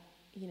 and that,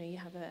 you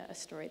have a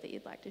story that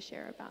you'd like to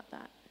share about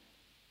that.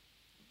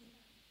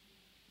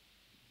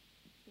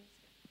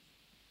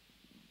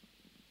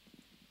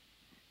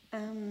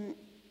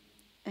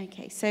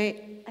 Okay, so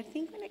I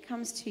think when it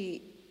comes to,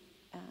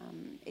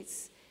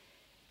 it's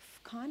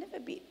kind of a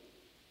bit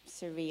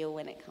surreal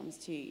when it comes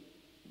to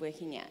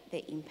working out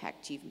the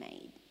impact you've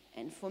made.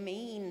 And for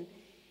me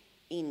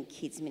in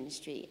kids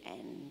ministry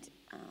and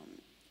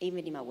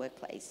even in my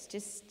workplace,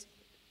 just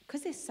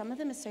because some of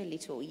them are so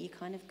little, you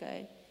kind of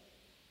go,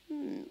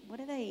 what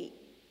are they,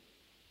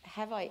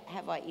 have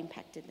I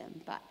impacted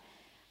them? But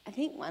I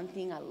think one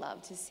thing I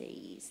love to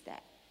see is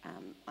that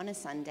on a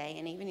Sunday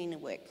and even in a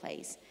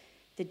workplace,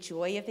 the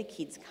joy of the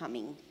kids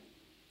coming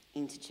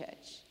into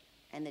church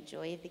and the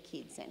joy of the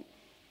kids,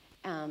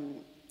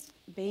 and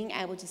being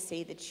able to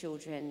see the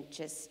children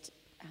just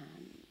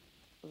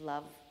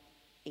love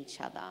each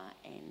other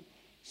and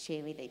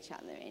share with each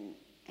other,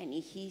 and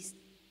you hear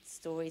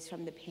stories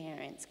from the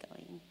parents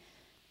going,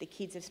 the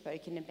kids have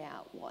spoken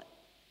about what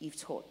you've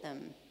taught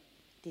them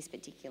this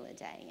particular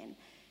day.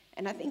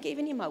 And I think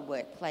even in my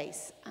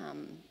workplace,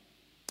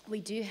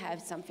 we do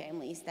have some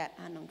families that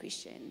are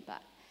non-Christian,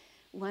 but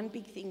one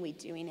big thing we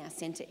do in our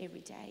centre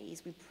every day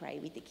is we pray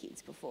with the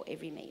kids before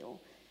every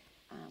meal.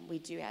 We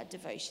do our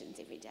devotions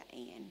every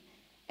day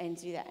and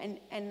do that.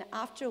 And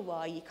after a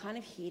while, you kind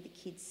of hear the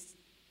kids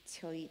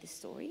tell you the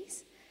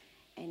stories,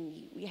 and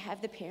you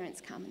have the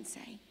parents come and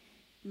say,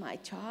 my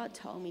child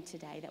told me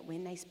today that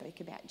when they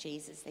spoke about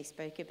Jesus, they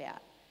spoke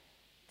about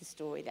the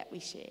story that we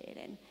shared.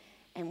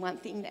 And one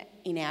thing that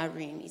in our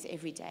room is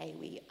every day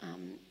we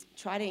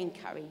try to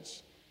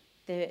encourage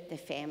the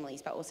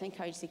families, but also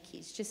encourage the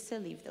kids just to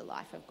live the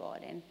life of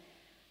God. And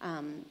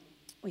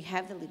we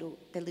have the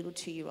little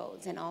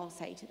 2-year-olds, and I'll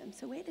say to them,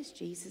 so where does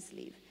Jesus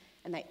live?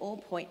 And they all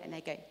point and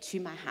they go, to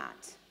my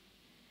heart.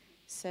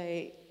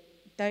 So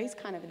those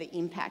kind of are the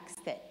impacts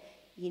that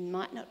you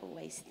might not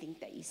always think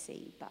that you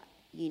see, but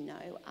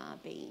are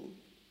being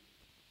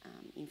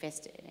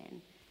invested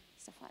and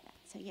stuff like that.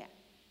 So yeah.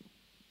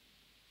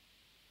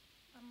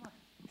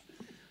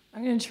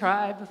 I'm going to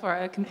try before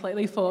I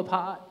completely fall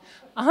apart.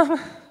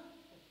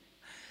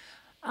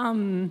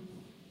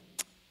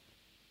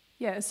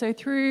 Yeah, so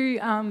through,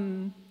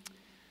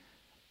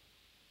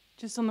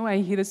 just on the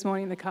way here this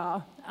morning in the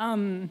car,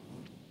 I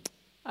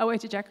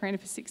worked at Jacaranda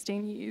for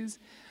 16 years.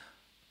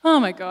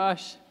 Oh my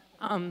gosh.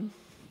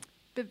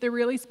 The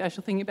really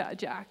special thing about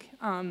Jack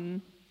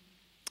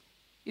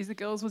is the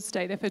girls would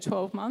stay there for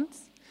 12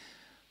 months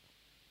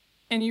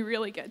and you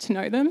really get to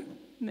know them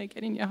and they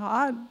get in your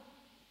heart.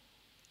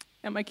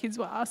 And my kids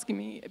were asking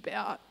me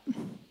about,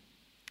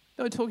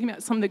 they were talking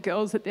about some of the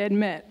girls that they'd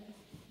met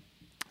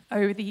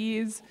over the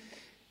years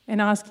and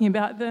asking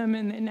about them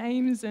and their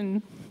names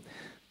and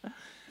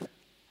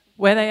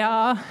where they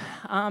are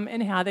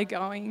and how they're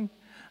going.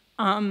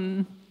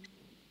 And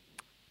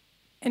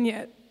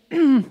yet,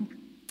 the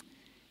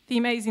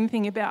amazing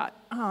thing about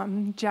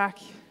Jack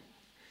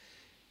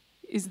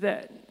is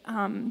that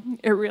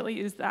it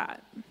really is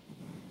that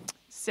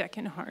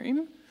second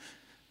home.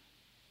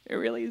 It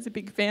really is a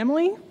big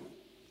family.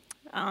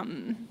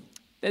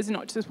 There's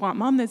not just one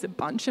mum, there's a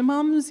bunch of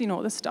mums,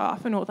 all the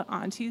staff and all the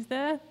aunties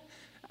there.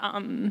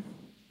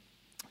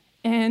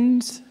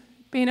 And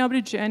being able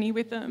to journey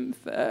with them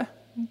for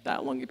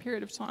that longer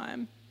period of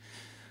time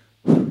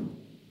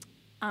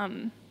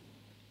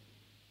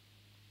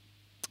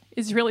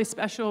is really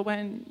special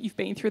when you've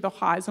been through the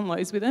highs and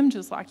lows with them,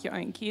 just like your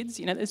own kids.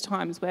 There's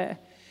times where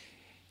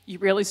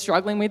you're really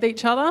struggling with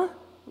each other,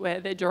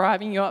 where they're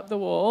driving you up the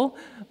wall,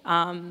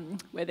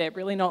 where they're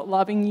really not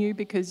loving you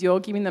because you're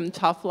giving them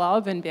tough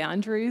love and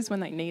boundaries when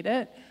they need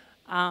it.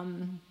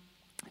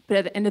 But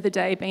at the end of the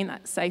day, being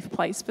that safe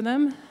place for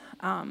them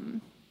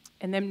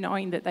and them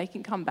knowing that they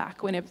can come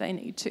back whenever they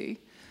need to,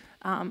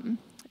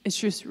 it's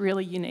just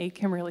really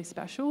unique and really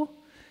special.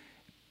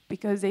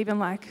 Because even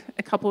like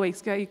a couple of weeks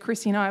ago,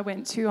 Chrissy and I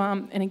went to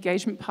an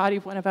engagement party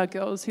of one of our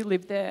girls who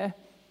lived there,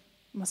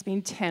 must have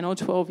been 10 or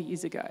 12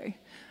 years ago.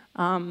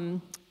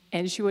 And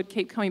she would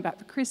keep coming back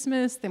for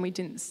Christmas, then we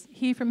didn't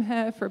hear from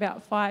her for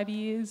about 5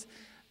 years,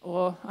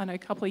 or a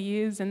couple of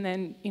years, and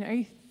then,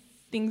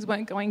 things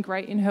weren't going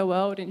great in her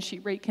world and she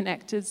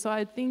reconnected. So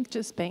I think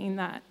just being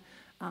that,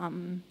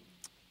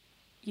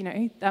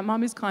 that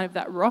mum is kind of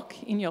that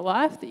rock in your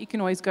life that you can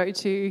always go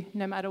to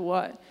no matter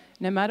what.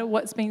 No matter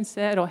what's been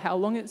said or how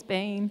long it's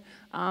been,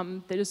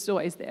 they're just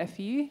always there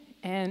for you.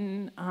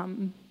 And,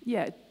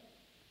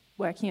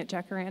 working at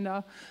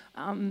Jacaranda,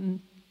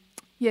 being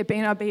able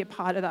to be a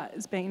part of that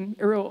has been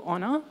a real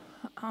honour.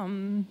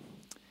 And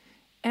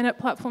at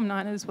Platform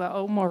 9 as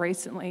well, more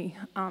recently,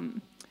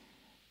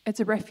 it's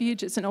a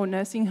refuge, it's an old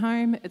nursing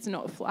home, it's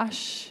not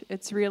flash,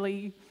 it's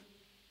really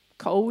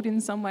cold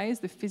in some ways,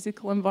 the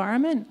physical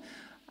environment.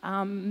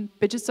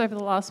 But just over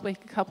the last week,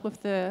 a couple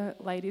of the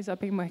ladies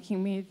I've been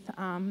working with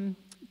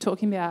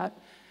talking about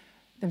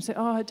them say,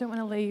 I don't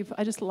want to leave,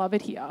 I just love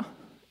it here.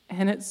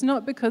 And it's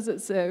not because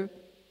it's a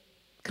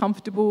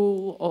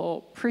comfortable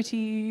or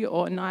pretty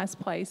or nice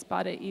place,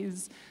 but it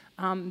is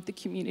the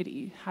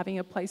community, having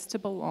a place to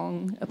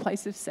belong, a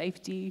place of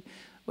safety,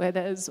 where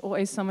there's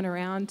always someone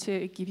around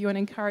to give you an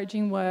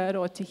encouraging word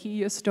or to hear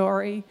your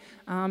story,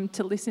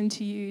 to listen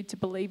to you, to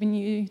believe in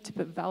you, to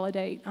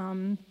validate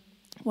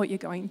what you're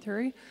going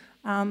through.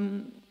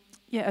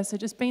 So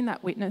just being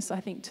that witness, I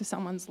think, to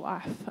someone's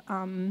life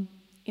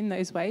in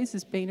those ways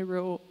has been a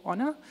real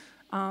honour,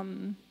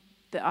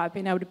 that I've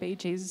been able to be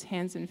Jesus'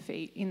 hands and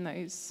feet in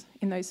those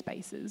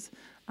spaces.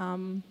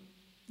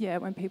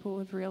 When people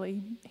have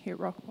really hit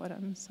rock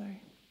bottom. So,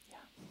 yeah.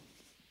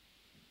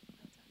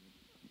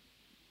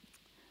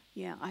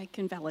 Yeah, I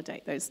can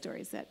validate those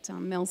stories that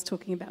Mel's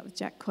talking about with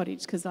Jack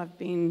Cottage because I've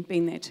been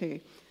there too.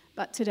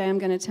 But today I'm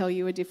going to tell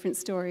you a different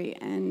story,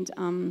 and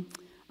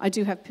I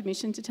do have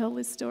permission to tell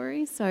this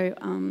story, so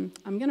I'm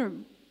going to,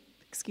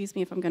 excuse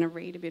me if I'm going to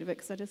read a bit of it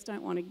because I just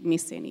don't want to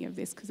miss any of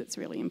this because it's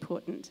really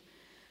important.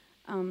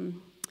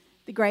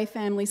 The Gray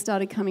family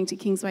started coming to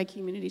Kingsway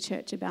Community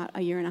Church about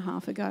 1.5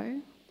 years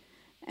ago,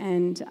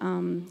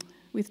 and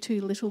with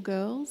 2 little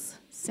girls,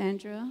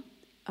 Sandra,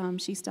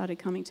 she started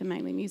coming to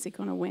Mainly Music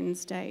on a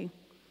Wednesday.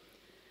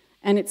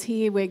 And it's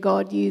here where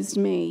God used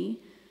me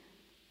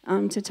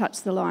to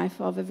touch the life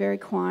of a very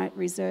quiet,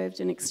 reserved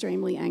and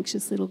extremely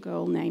anxious little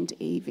girl named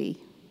Evie.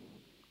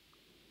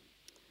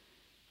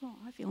 Oh,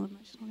 I feel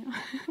emotional now.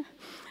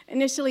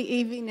 Initially,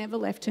 Evie never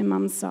left her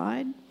mum's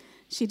side.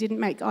 She didn't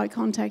make eye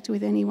contact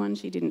with anyone.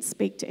 She didn't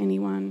speak to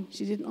anyone.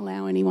 She didn't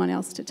allow anyone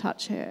else to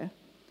touch her.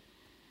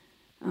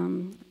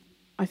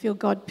 I feel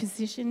God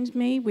positioned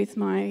me with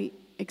my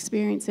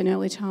experience in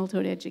early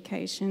childhood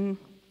education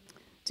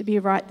to be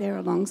right there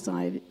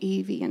alongside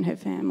Evie and her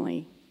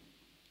family.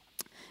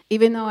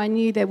 Even though I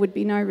knew there would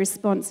be no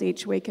response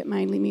each week at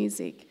Mainly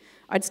Music,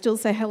 I'd still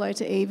say hello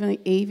to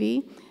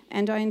Evie,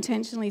 and I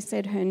intentionally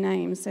said her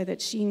name so that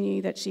she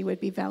knew that she would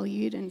be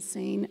valued and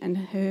seen and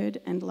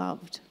heard and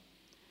loved.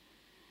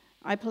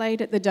 I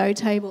played at the dough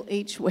table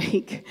each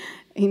week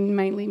in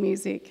Mainly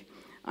Music.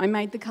 I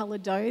made the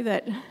coloured dough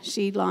that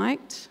she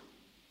liked.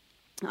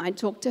 I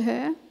talked to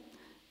her,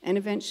 and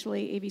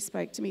eventually Evie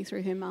spoke to me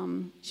through her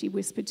mum. She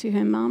whispered to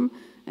her mum,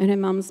 and her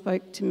mum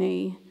spoke to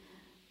me,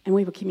 and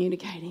we were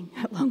communicating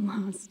at long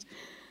last.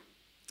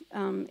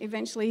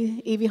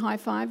 Eventually, Evie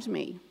high-fived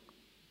me.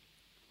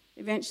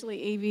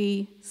 Eventually,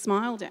 Evie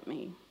smiled at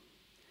me.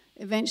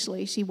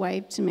 Eventually, she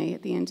waved to me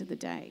at the end of the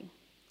day.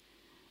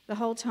 The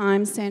whole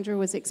time, Sandra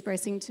was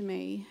expressing to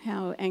me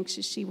how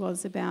anxious she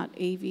was about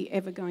Evie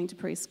ever going to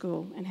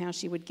preschool and how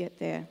she would get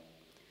there.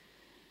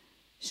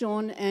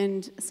 Sean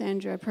and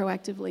Sandra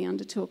proactively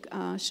undertook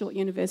a short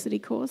university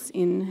course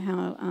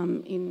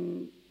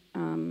in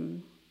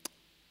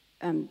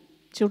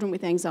children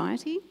with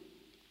anxiety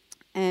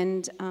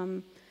and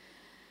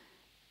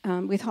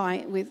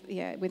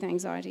with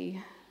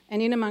anxiety.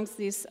 And in amongst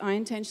this, I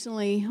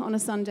intentionally, on a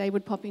Sunday,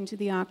 would pop into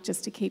the Ark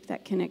just to keep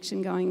that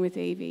connection going with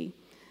Evie.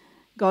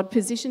 God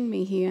positioned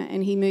me here,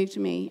 and He moved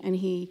me, and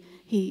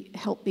He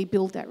helped me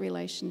build that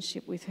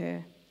relationship with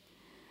her.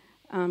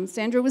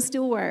 Sandra was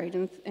still worried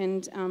at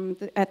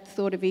the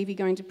thought of Evie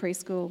going to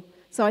preschool,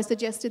 so I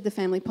suggested the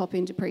family pop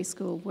into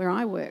preschool where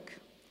I work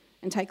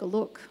and take a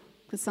look,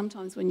 because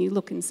sometimes when you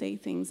look and see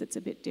things, it's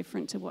a bit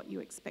different to what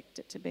you expect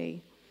it to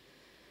be.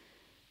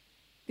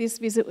 This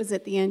visit was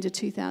at the end of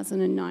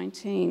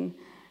 2019,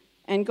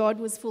 and God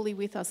was fully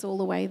with us all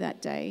the way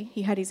that day.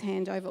 He had His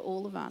hand over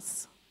all of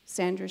us,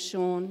 Sandra,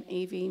 Sean,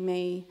 Evie,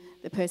 me,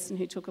 the person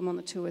who took them on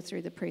the tour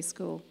through the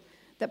preschool.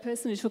 That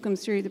person who took them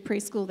through the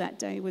preschool that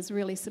day was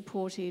really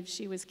supportive.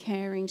 She was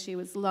caring, she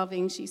was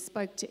loving, she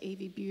spoke to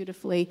Evie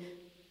beautifully,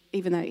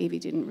 even though Evie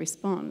didn't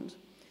respond.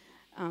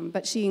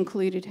 But she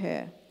included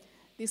her.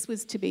 This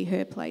was to be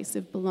her place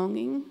of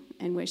belonging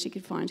and where she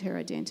could find her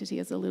identity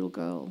as a little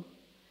girl.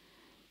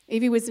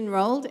 Evie was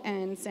enrolled,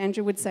 and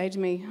Sandra would say to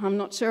me, "I'm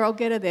not sure I'll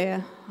get her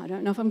there. I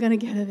don't know if I'm going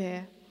to get her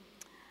there."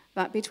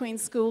 But between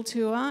school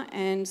tour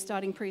and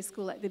starting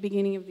preschool at the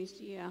beginning of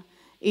this year,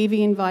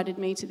 Evie invited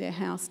me to their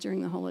house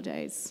during the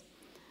holidays.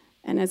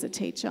 And as a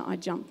teacher, I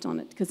jumped on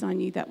it because I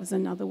knew that was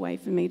another way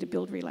for me to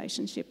build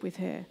relationship with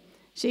her.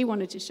 She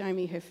wanted to show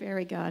me her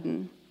fairy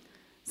garden.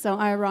 So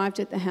I arrived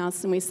at the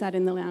house and we sat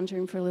in the lounge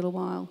room for a little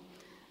while.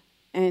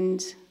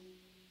 And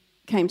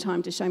came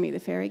time to show me the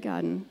fairy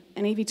garden.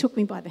 And Evie took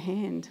me by the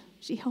hand.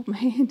 She held my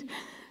hand.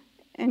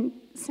 And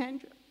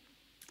Sandra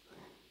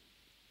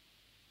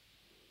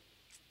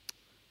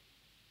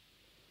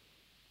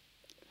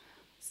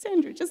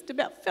just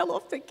about fell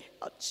off the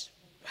couch.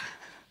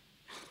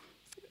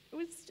 It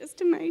was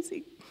just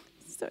amazing.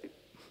 So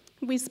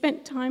we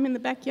spent time in the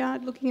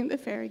backyard looking at the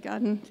fairy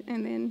garden,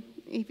 and then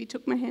Evie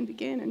took my hand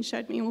again and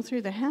showed me all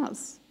through the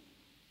house.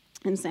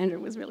 And Sandra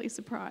was really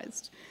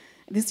surprised.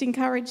 This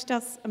encouraged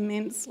us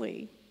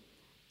immensely.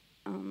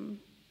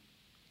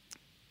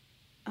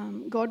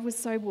 God was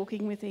so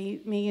walking with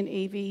me and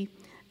Evie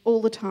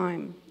all the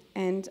time.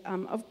 And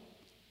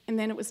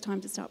then it was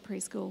time to start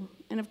preschool.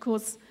 And of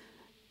course,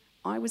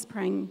 I was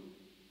praying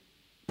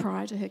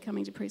prior to her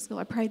coming to preschool.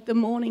 I prayed the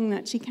morning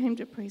that she came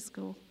to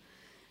preschool.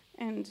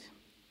 And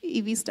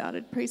Evie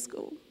started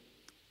preschool.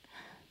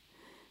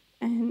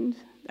 And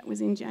that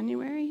was in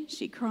January.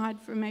 She cried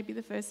for maybe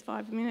the first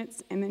 5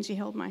 minutes, and then she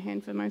held my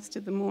hand for most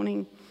of the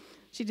morning.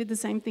 She did the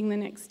same thing the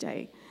next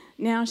day.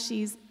 Now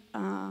she's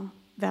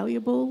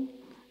valuable,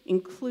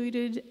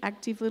 included,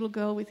 active little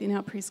girl within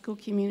our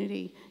preschool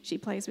community. She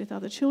plays with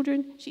other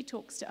children. She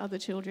talks to other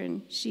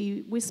children.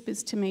 She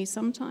whispers to me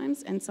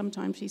sometimes, and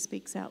sometimes she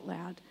speaks out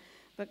loud.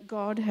 But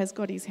God has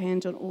got His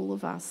hand on all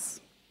of us.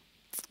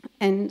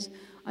 And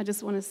I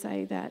just want to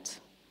say that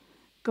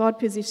God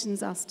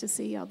positions us to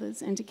see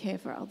others and to care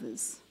for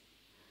others.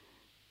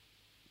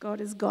 God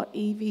has got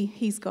Evie,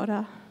 He's got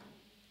her,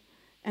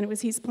 and it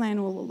was His plan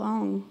all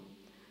along.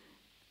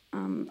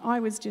 I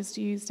was just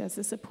used as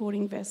a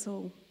supporting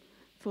vessel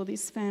for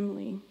this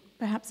family.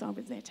 Perhaps I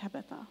was their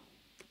Tabitha.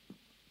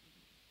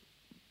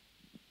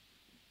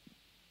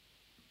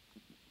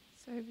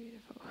 So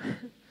beautiful.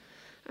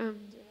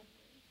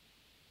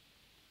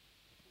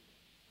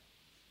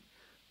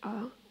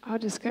 I'll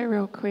just go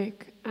real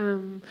quick.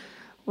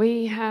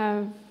 We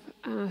have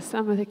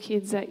some of the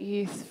kids at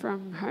youth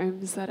from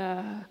homes that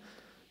are,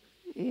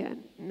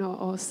 not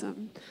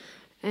awesome.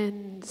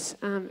 And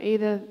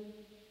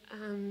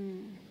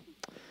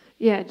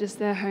just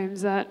their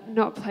homes are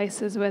not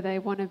places where they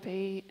want to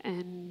be.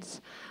 And,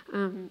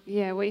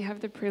 we have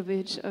the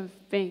privilege of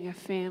being a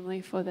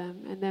family for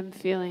them and them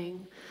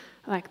feeling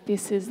like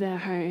this is their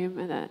home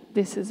and that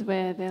this is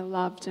where they're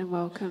loved and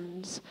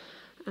welcomed.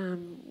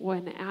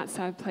 When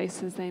outside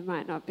places they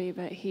might not be,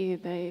 but here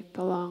they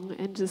belong.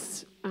 And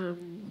just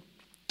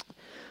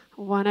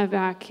one of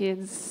our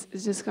kids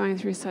is just going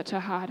through such a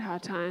hard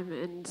time,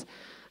 and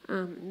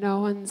no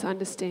one's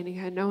understanding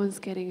her, no one's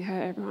getting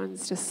her,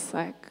 everyone's just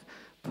like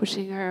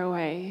pushing her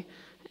away.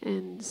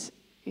 And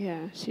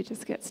she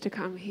just gets to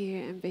come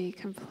here and be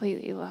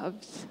completely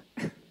loved.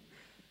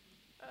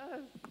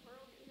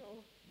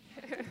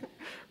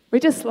 We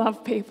just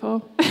love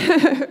people.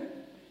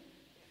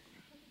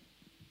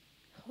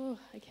 Oh,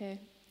 okay.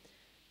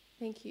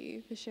 Thank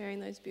you for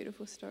sharing those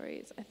beautiful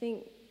stories. I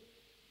think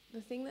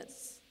the thing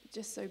that's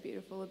just so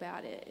beautiful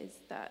about it is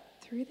that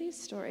through these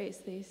stories,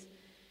 these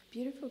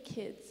beautiful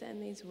kids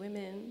and these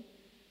women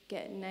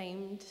get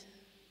named,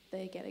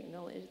 they get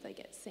acknowledged, they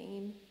get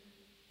seen,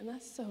 and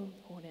that's so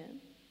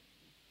important.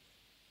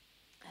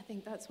 I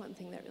think that's one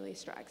thing that really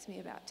strikes me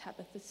about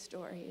Tabitha's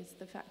story is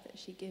the fact that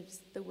she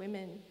gives the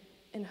women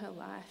in her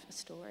life a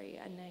story,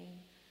 a name.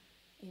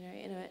 You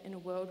know, in a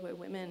world where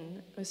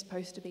women are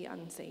supposed to be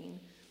unseen,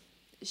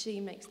 she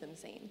makes them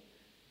seen.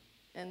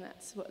 And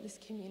that's what this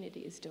community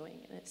is doing,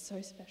 and it's so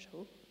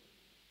special.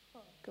 Oh,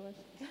 God.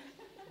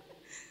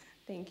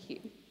 Thank you.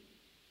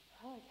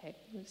 Oh, okay,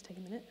 we'll just take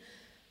a minute.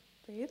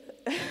 Breathe.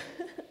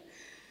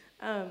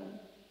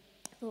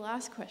 The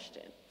last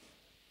question,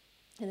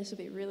 and this will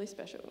be really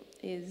special,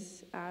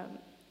 is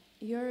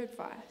your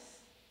advice.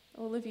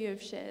 All of you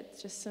have shared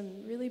just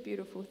some really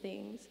beautiful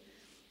things.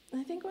 And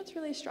I think what's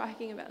really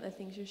striking about the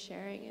things you're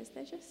sharing is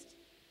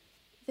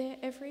they're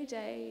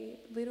everyday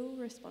little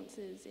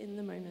responses in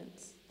the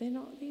moments. They're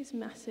not these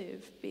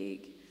massive,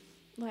 big,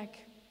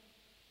 like,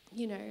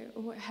 you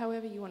know,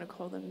 however you want to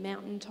call them,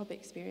 mountaintop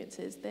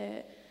experiences.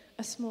 They're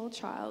a small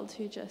child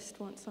who just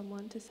wants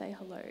someone to say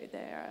hello.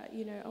 They're,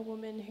 you know, a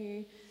woman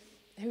who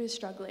is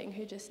struggling,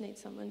 who just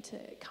needs someone to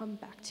come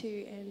back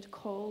to and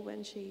call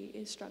when she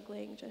is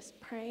struggling, just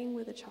praying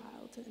with a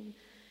child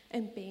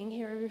and being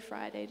here every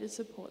Friday to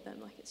support them.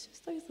 Like, it's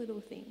just those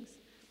little things.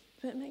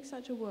 But it makes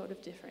such a world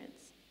of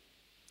difference.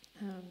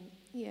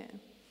 Yeah.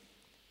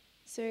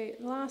 So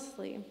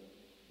lastly,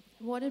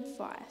 what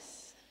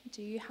advice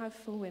do you have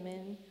for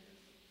women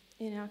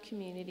in our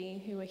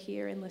community who are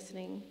here and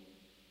listening,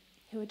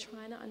 who are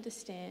trying to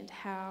understand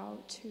how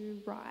to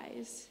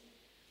rise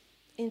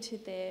into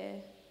their,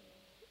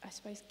 I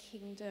suppose,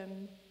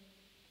 kingdom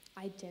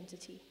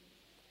identity?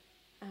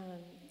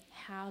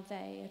 How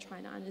they are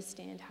trying to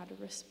understand how to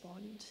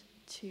respond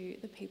to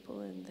the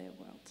people in their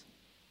world.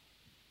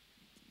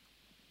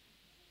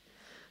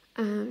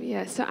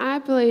 So I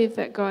believe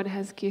that God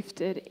has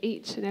gifted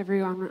each and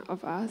every one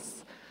of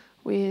us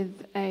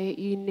with a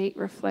unique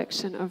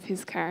reflection of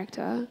his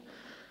character.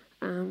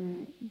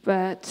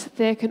 But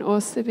there can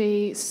also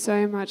be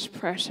so much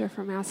pressure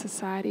from our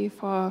society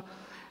for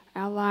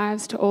our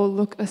lives to all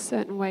look a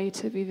certain way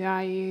to be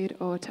valued,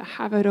 or to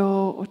have it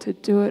all, or to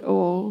do it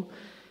all.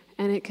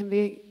 And it can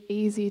be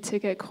easy to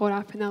get caught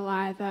up in the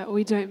lie that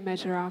we don't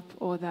measure up,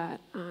 or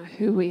that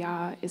who we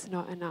are is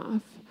not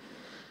enough.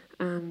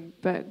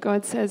 But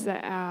God says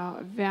that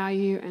our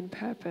value and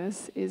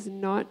purpose is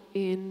not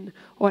in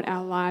what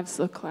our lives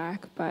look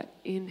like, but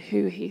in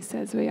who he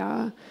says we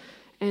are.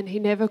 And he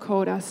never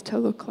called us to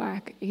look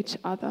like each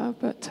other,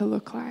 but to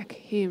look like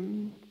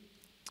him.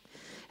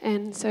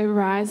 And so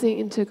rising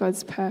into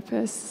God's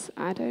purpose,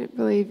 I don't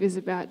believe is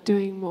about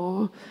doing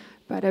more,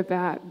 but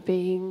about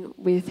being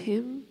with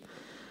him.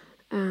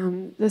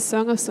 The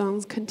Song of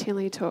Songs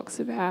continually talks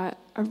about,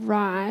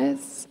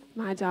 arise,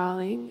 my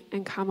darling,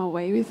 and come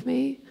away with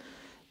me.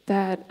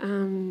 That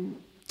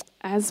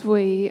as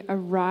we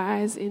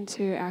arise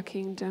into our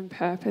kingdom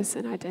purpose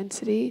and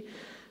identity,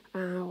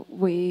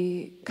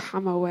 we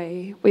come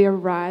away. We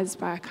arise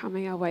by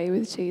coming away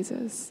with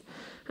Jesus.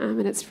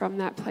 And it's from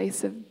that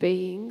place of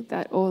being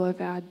that all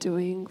of our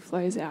doing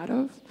flows out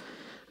of.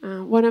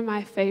 One of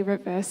my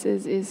favourite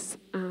verses is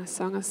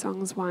Song of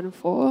Songs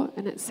 1:4,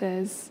 and it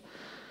says,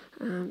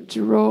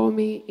 draw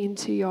me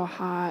into your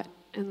heart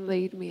and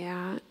lead me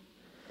out.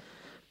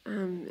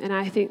 And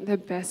I think the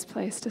best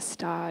place to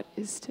start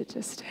is to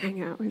just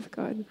hang out with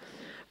God.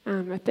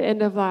 At the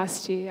end of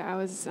last year, I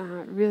was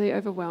really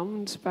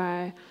overwhelmed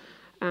by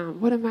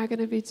what am I going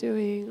to be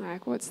doing?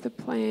 Like, what's the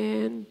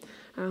plan?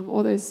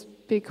 All those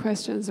big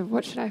questions of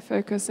what should I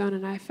focus on?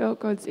 And I felt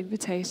God's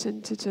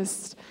invitation to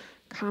just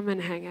come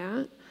and hang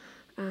out.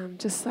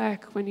 Just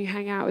like when you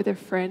hang out with a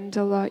friend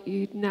a lot,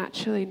 you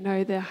naturally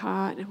know their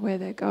heart and where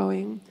they're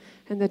going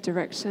and the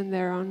direction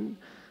they're on.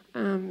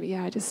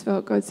 I just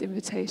felt God's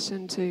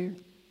invitation to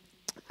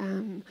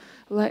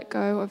let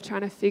go of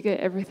trying to figure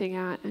everything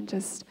out and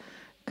just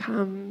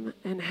come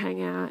and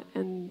hang out,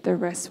 and the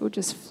rest will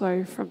just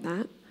flow from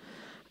that.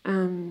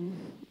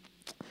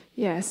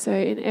 So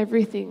in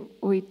everything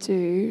we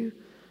do,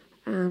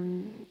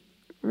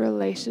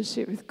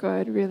 relationship with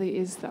God really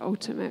is the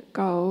ultimate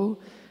goal.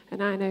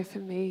 And I know for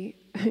me,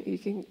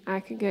 I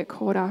can get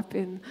caught up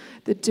in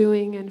the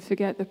doing and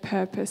forget the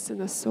purpose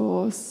and the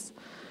source.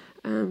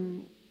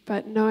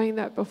 But knowing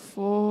that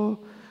before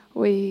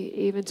we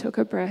even took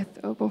a breath,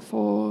 or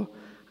before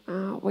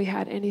we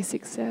had any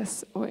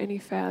success or any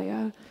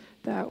failure,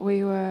 that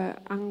we were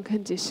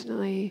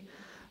unconditionally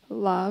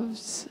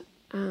loved,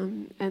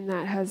 and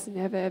that has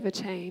never ever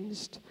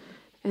changed.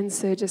 And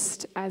so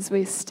just as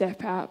we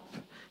step up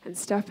and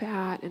step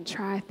out and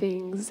try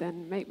things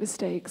and make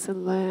mistakes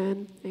and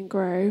learn and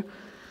grow,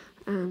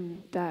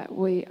 that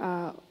we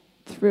are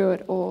through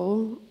it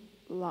all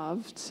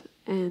loved.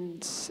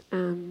 And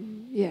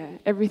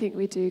everything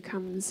we do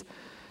comes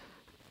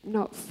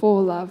not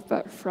for love,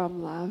 but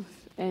from love.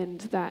 And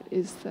that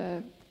is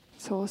the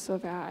source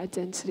of our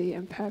identity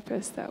and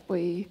purpose, that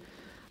we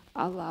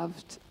are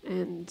loved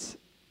and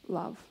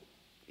love.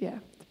 The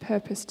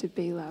purpose to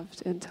be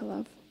loved and to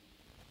love.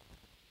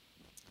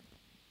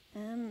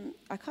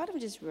 I kind of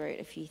just wrote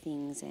a few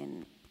things,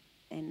 and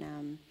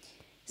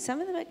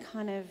some of them are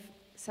kind of,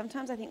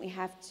 sometimes I think we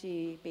have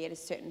to be at a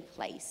certain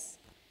place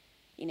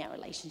in our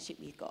relationship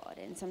with God.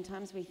 And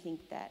sometimes we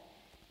think that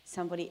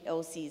somebody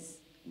else is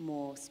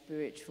more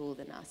spiritual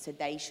than us, so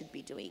they should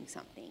be doing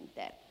something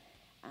that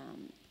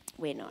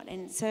we're not.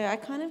 And so I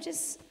kind of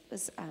just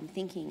was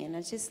thinking, and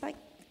it's just like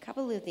a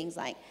couple of things,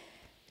 like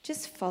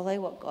just follow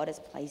what God has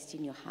placed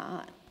in your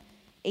heart.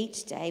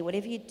 Each day,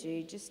 whatever you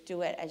do, just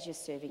do it as you're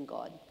serving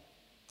God.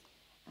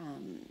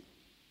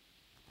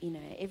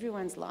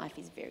 Everyone's life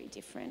is very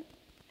different,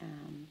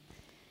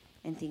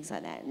 and things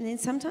like that. And then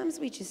sometimes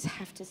we just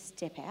have to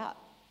step out.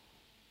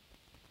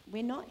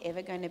 We're not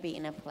ever going to be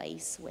in a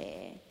place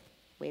where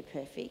we're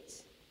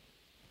perfect.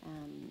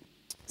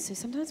 So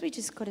sometimes we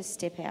just got to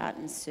step out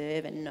and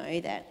serve and know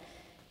that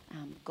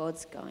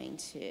God's going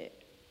to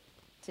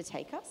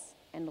take us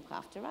and look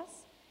after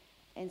us.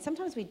 And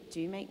sometimes we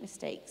do make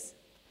mistakes,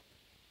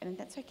 and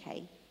that's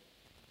okay.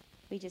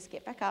 We just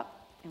get back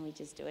up and we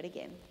just do it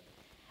again.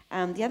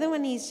 The other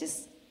one is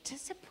just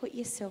to put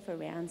yourself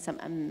around some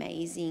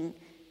amazing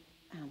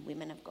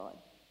women of God.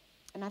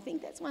 And I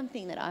think that's one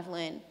thing that I've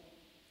learned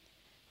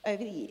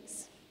over the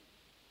years.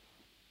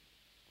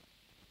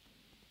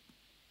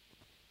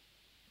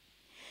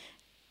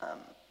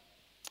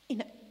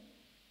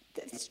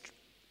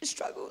 The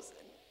struggles,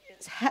 and you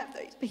just have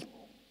those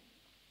people.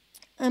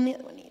 And the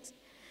other one is,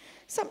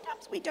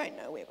 sometimes we don't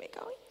know where we're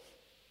going.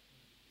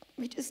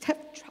 We just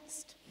have to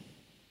trust.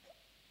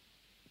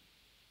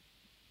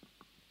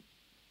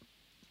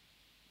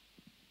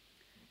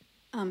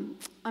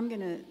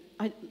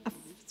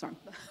 Sorry.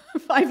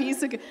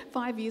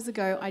 5 years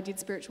ago, I did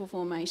spiritual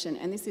formation,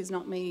 and this is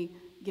not me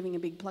giving a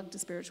big plug to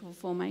spiritual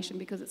formation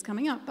because it's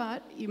coming up,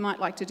 but you might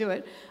like to do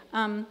it.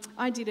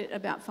 I did it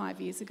about 5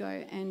 years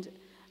ago, and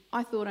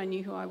I thought I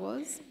knew who I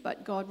was,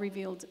 but God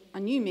revealed a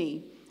new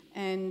me,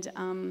 and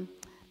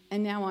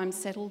now I'm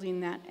settled in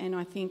that, and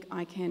I think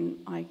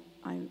I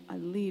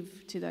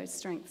live to those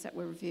strengths that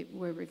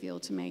were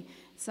revealed to me.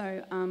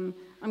 So I'm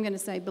going to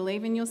say,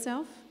 believe in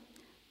yourself,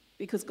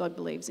 because God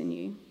believes in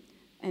you,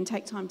 and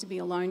take time to be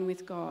alone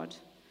with God.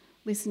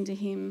 Listen to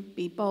him,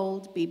 be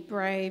bold, be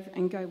brave,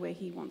 and go where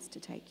he wants to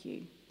take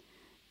you.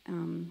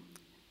 And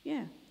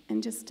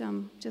just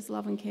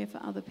love and care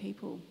for other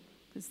people,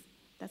 because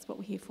that's what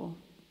we're here for.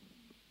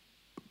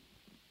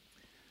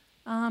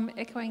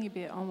 Echoing a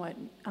bit on what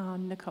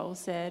Nicole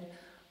said,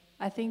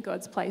 I think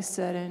God's placed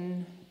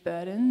certain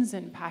burdens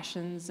and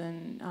passions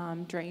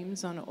and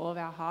dreams on all of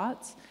our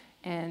hearts,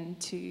 and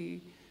to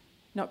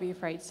not be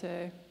afraid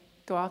to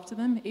go after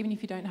them, even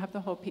if you don't have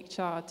the whole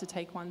picture, to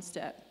take one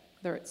step,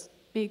 whether it's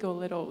big or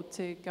little,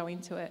 to go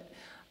into it.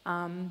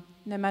 No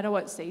matter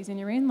what season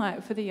you're in,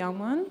 like for the young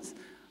ones,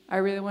 I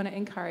really want to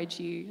encourage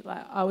you.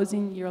 Like, I was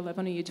in year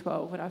 11 or year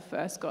 12 when I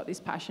first got this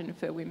passion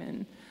for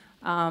women.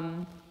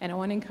 And I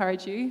want to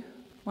encourage you,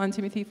 1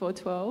 Timothy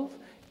 4:12,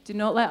 do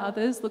not let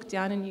others look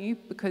down on you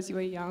because you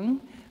are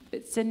young,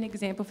 but set an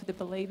example for the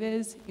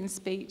believers in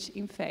speech,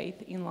 in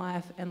faith, in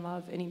life, and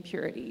love, and in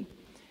purity.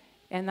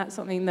 And that's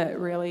something that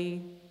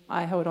really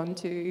I held on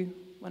to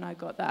when I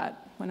got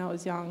that, when I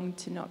was young,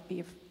 to not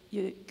be,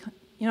 you're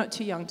not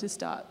too young to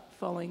start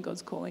following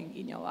God's calling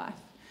in your life.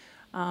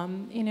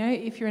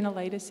 If you're in a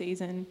later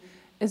season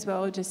as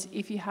well, just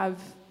if you have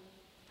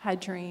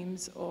had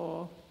dreams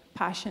or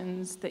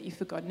passions that you've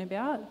forgotten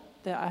about,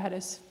 that I had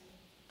a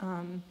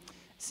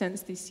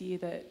sense this year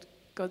that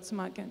God's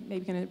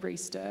maybe going to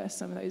restir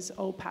some of those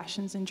old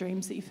passions and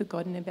dreams that you've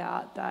forgotten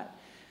about that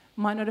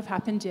might not have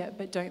happened yet,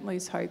 but don't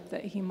lose hope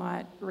that he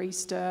might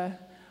restir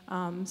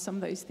some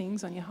of those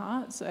things on your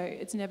heart. So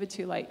it's never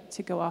too late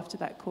to go after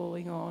that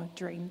calling or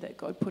dream that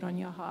God put on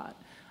your heart.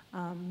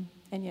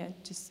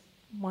 Just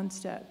one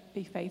step,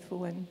 be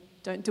faithful, and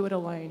don't do it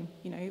alone.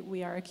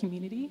 We are a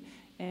community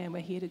and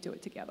we're here to do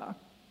it together.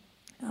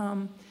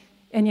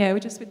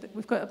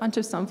 We've got a bunch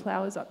of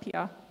sunflowers up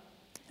here,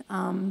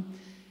 and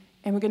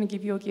we're going to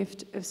give you a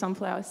gift of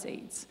sunflower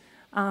seeds,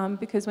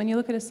 because when you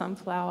look at a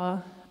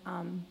sunflower,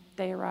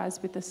 they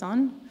arise with the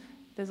sun.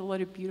 There's a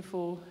lot of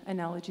beautiful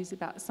analogies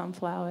about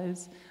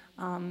sunflowers,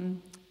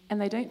 and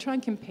they don't try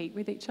and compete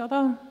with each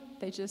other.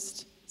 They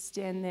just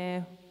stand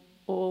there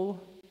all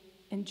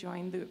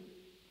enjoying the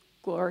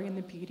glory and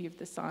the beauty of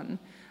the sun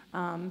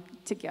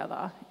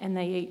together, and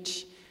they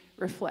each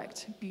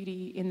reflect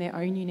beauty in their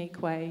own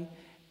unique way,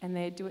 and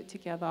they do it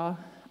together.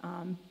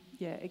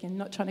 Again,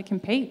 not trying to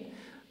compete,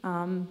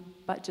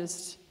 but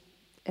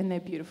and they're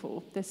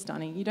beautiful, they're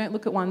stunning. You don't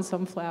look at one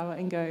sunflower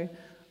and go,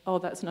 oh,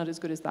 that's not as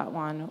good as that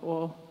one,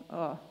 or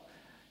oh,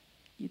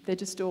 they're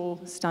just all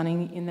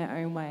stunning in their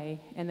own way,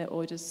 and they're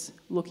all just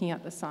looking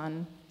at the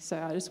sun. So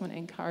I just want to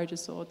encourage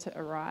us all to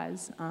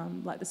arise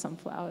like the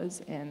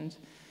sunflowers, and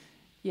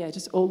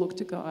just all look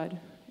to God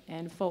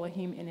and follow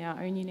him in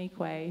our own unique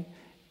way,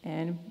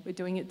 and we're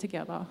doing it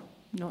together,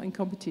 not in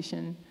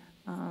competition,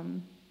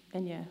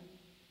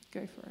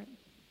 go for it.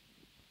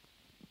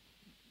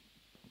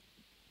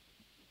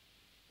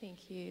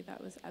 Thank you.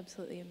 That was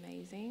absolutely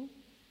amazing.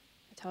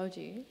 I told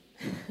you.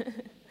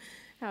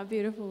 How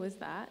beautiful was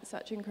that?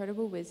 Such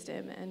incredible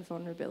wisdom and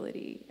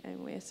vulnerability,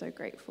 and we're so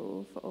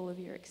grateful for all of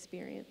your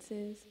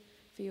experiences,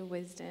 for your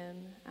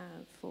wisdom,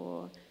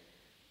 for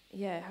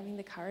having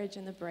the courage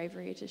and the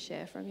bravery to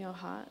share from your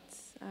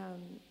hearts.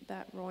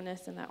 That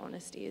rawness and that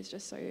honesty is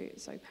just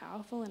so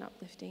powerful and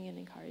uplifting and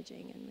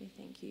encouraging, and we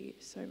thank you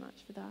so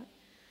much for that.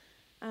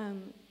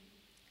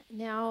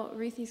 Now,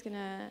 Ruthie's going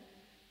to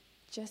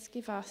just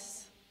give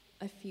us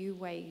a few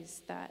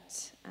ways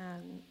that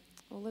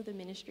all of the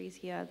ministries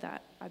here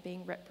that are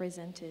being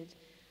represented,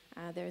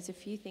 there's a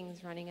few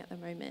things running at the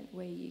moment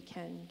where you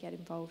can get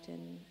involved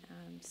and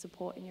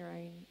support in your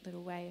own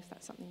little way if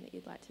that's something that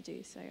you'd like to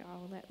do. So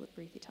I'll let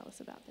Ruthie tell us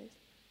about those.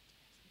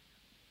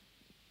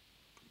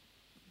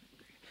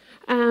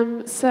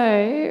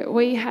 So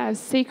we have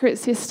Secret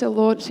Sister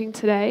launching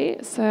today.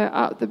 So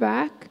up the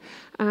back,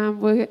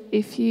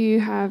 if you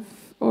have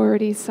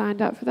already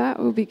signed up for that,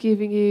 we'll be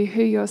giving you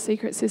who your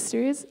Secret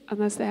Sister is.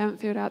 Unless they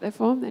haven't filled out their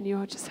form, then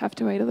you'll just have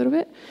to wait a little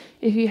bit.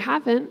 If you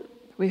haven't,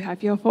 we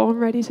have your form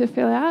ready to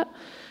fill out.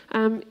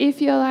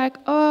 If you're like,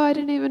 oh, I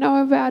didn't even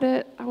know about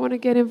it, I want to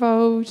get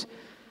involved,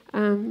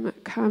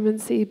 come and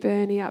see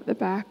Bernie up the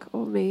back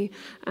or me,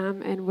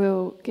 and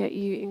we'll get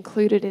you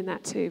included in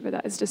that too. But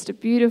that is just a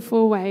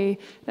beautiful way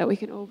that we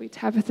can all be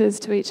Tabithas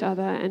to each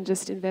other and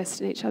just invest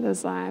in each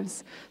other's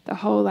lives. The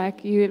whole,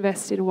 you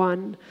invest in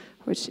one,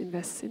 which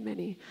invests in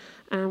many.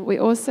 We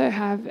also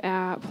have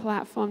our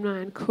Platform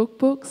 9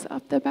 cookbooks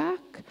up the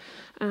back.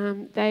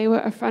 They were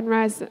a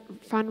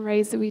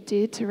fundraiser we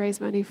did to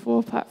raise money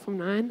for Platform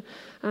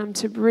 9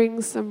 to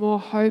bring some more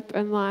hope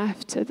and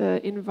life to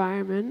the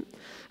environment.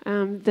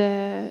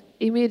 The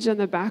image on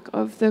the back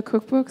of the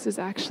cookbooks is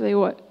actually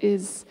what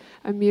is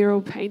a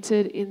mural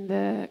painted in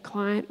the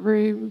client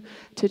room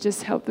to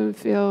just help them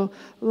feel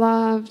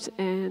loved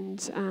and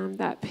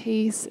that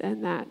peace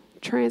and that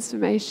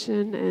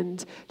transformation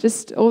and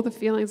just all the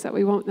feelings that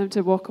we want them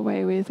to walk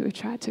away with. We've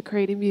tried to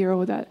create a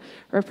mural that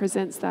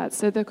represents that.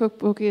 So the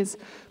cookbook is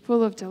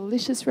full of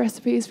delicious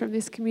recipes from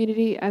this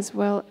community as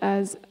well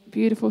as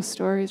beautiful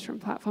stories from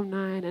Platform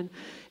 9 and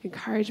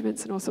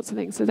encouragements and all sorts of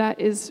things. So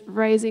that is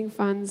raising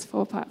funds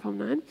for Platform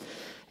 9.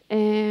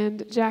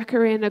 And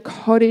Jacaranda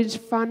Cottage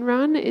Fun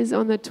Run is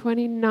on the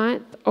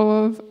 29th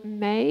of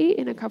May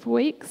in a couple of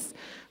weeks.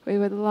 We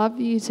would love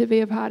you to be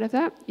a part of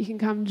that. You can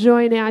come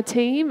join our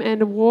team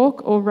and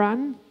walk or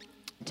run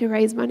to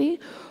raise money.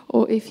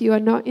 Or if you are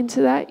not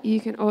into that, you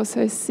can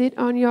also sit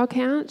on your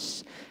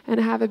couch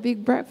and have a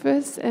big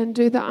breakfast and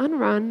do the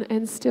unrun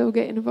and still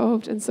get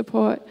involved and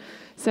support.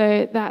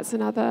 So that's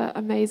another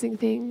amazing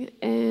thing.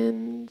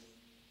 And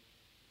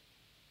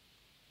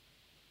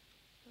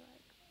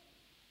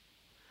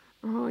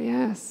oh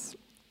yes,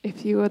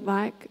 if you would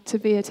like to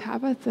be a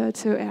Tabitha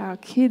to our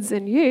kids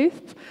and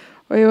youth,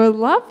 we would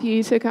love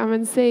you to come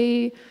and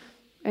see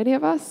any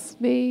of us,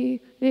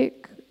 me,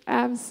 Nick,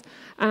 Abs,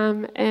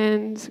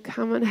 and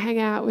come and hang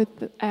out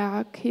with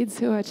our kids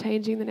who are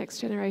changing the next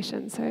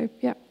generation. So,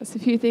 yeah, there's a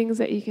few things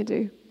that you can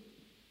do.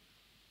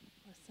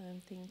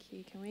 Awesome, thank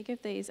you. Can we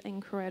give these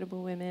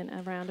incredible women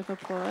a round of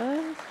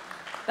applause?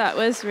 That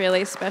was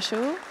really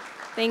special.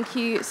 Thank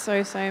you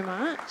so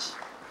much.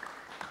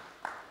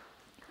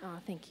 Oh,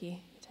 thank you.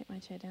 Take my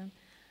chair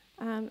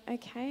down.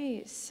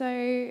 Okay,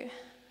 so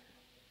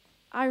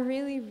I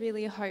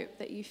really hope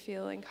that you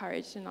feel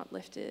encouraged and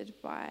uplifted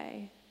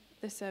by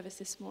the service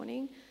this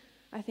morning.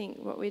 I think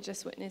what we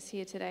just witnessed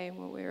here today and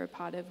what we were a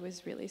part of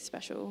was really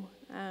special.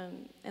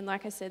 And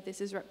like I said, this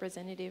is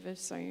representative of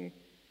so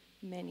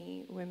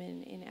many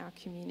women in our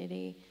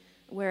community,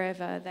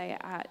 wherever they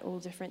are at, all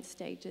different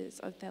stages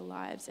of their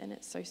lives. And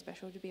it's so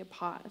special to be a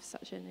part of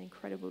such an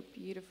incredible,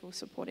 beautiful,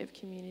 supportive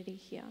community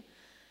here.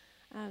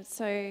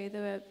 So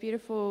the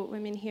beautiful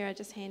women here are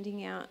just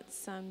handing out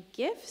some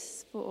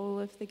gifts for all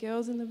of the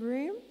girls in the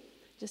room,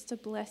 just to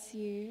bless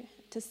you,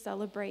 to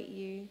celebrate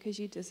you, because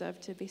you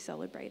deserve to be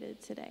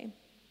celebrated today.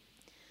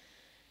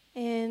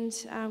 And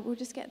we'll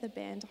just get the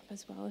band up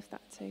as well, if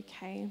that's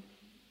okay.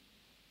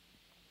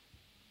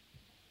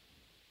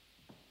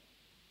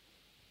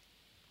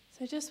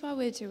 So just while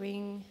we're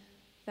doing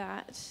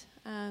that,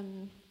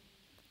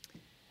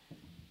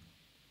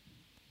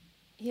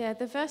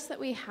 the verse that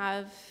we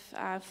have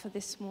for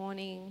this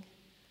morning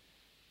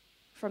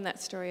from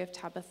that story of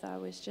Tabitha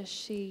was just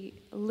she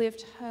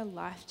lived her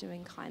life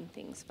doing kind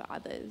things for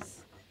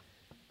others.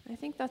 I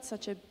think that's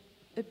such a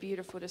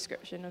beautiful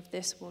description of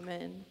this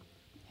woman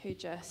who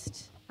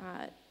just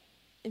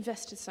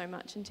invested so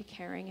much into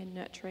caring and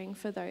nurturing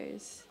for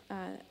those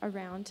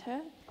around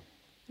her.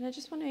 And I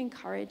just want to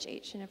encourage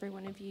each and every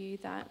one of you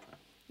that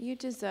you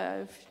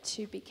deserve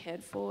to be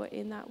cared for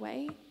in that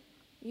way.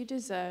 You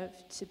deserve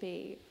to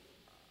be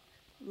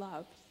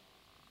loved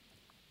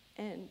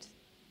and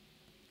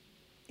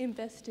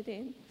invested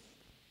in.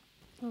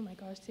 Oh my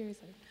gosh,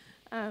 seriously.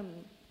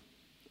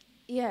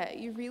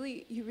 You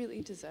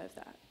really deserve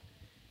that.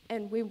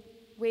 And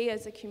we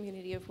as a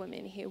community of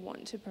women here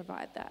want to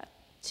provide that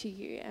to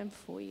you and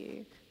for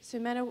you. So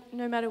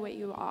no matter where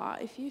you are,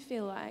 if you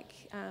feel like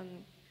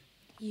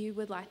you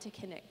would like to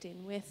connect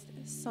in with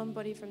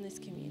somebody from this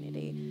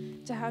community,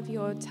 to have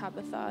your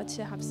Tabitha,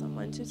 to have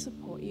someone to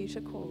support you, to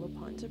call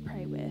upon, to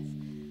pray with,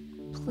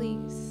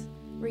 please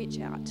reach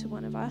out to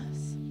one of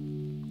us.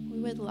 We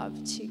we would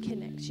love to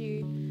connect you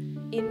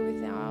in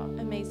with our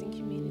amazing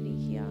community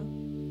here.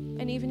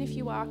 And even if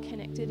you are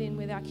connected in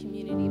with our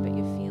community but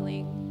you're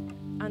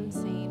feeling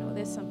unseen or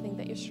there's something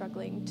that you're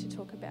struggling to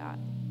talk about,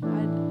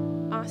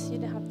 I'd ask you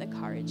to have the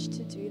courage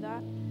to do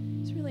that.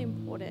 It's really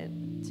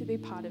important to be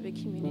part of a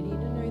community,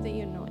 to know that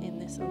you're not in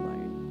this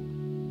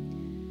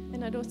alone.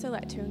 And I'd also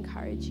like to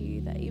encourage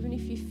you that even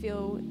if you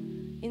feel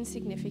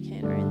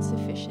insignificant or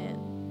insufficient,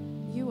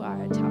 you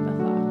are a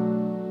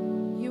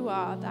Tabitha. You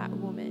are that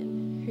woman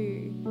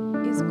who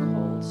is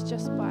called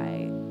just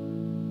by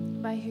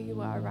who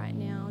you are right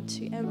now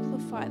to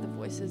amplify the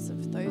voices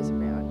of those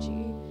around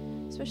you,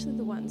 especially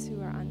the ones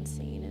who are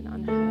unseen and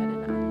unheard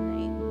and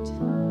unnamed.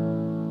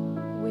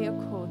 We are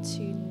called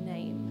to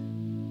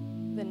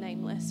name the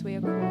nameless. We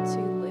are called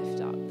to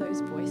lift up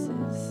those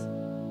voices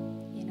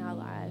in our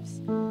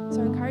lives.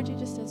 So I encourage you,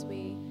 just as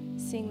we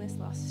sing this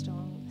last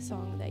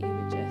song, that you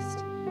would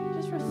just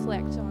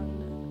reflect on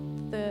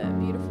the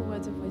beautiful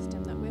words of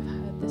wisdom that we've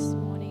heard this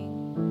morning,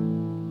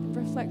 and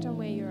reflect on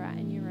where you're at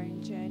in your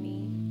own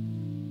journey.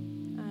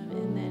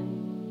 And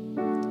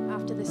then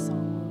after this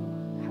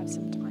song, we'll have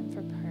some time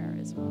for prayer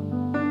as well.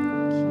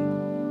 Thank you.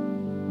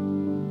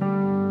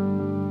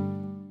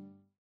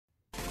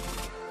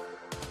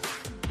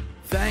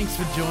 Thanks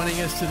for joining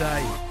us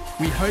today.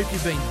 We hope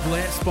you've been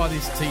blessed by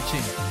this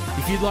teaching.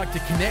 If you'd like to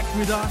connect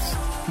with us,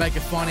 make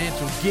a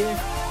financial gift,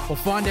 or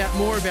find out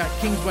more about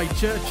Kingsway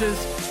churches,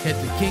 head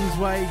to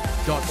kingsway.org.au.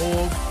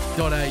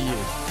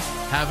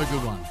 Have a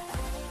good one.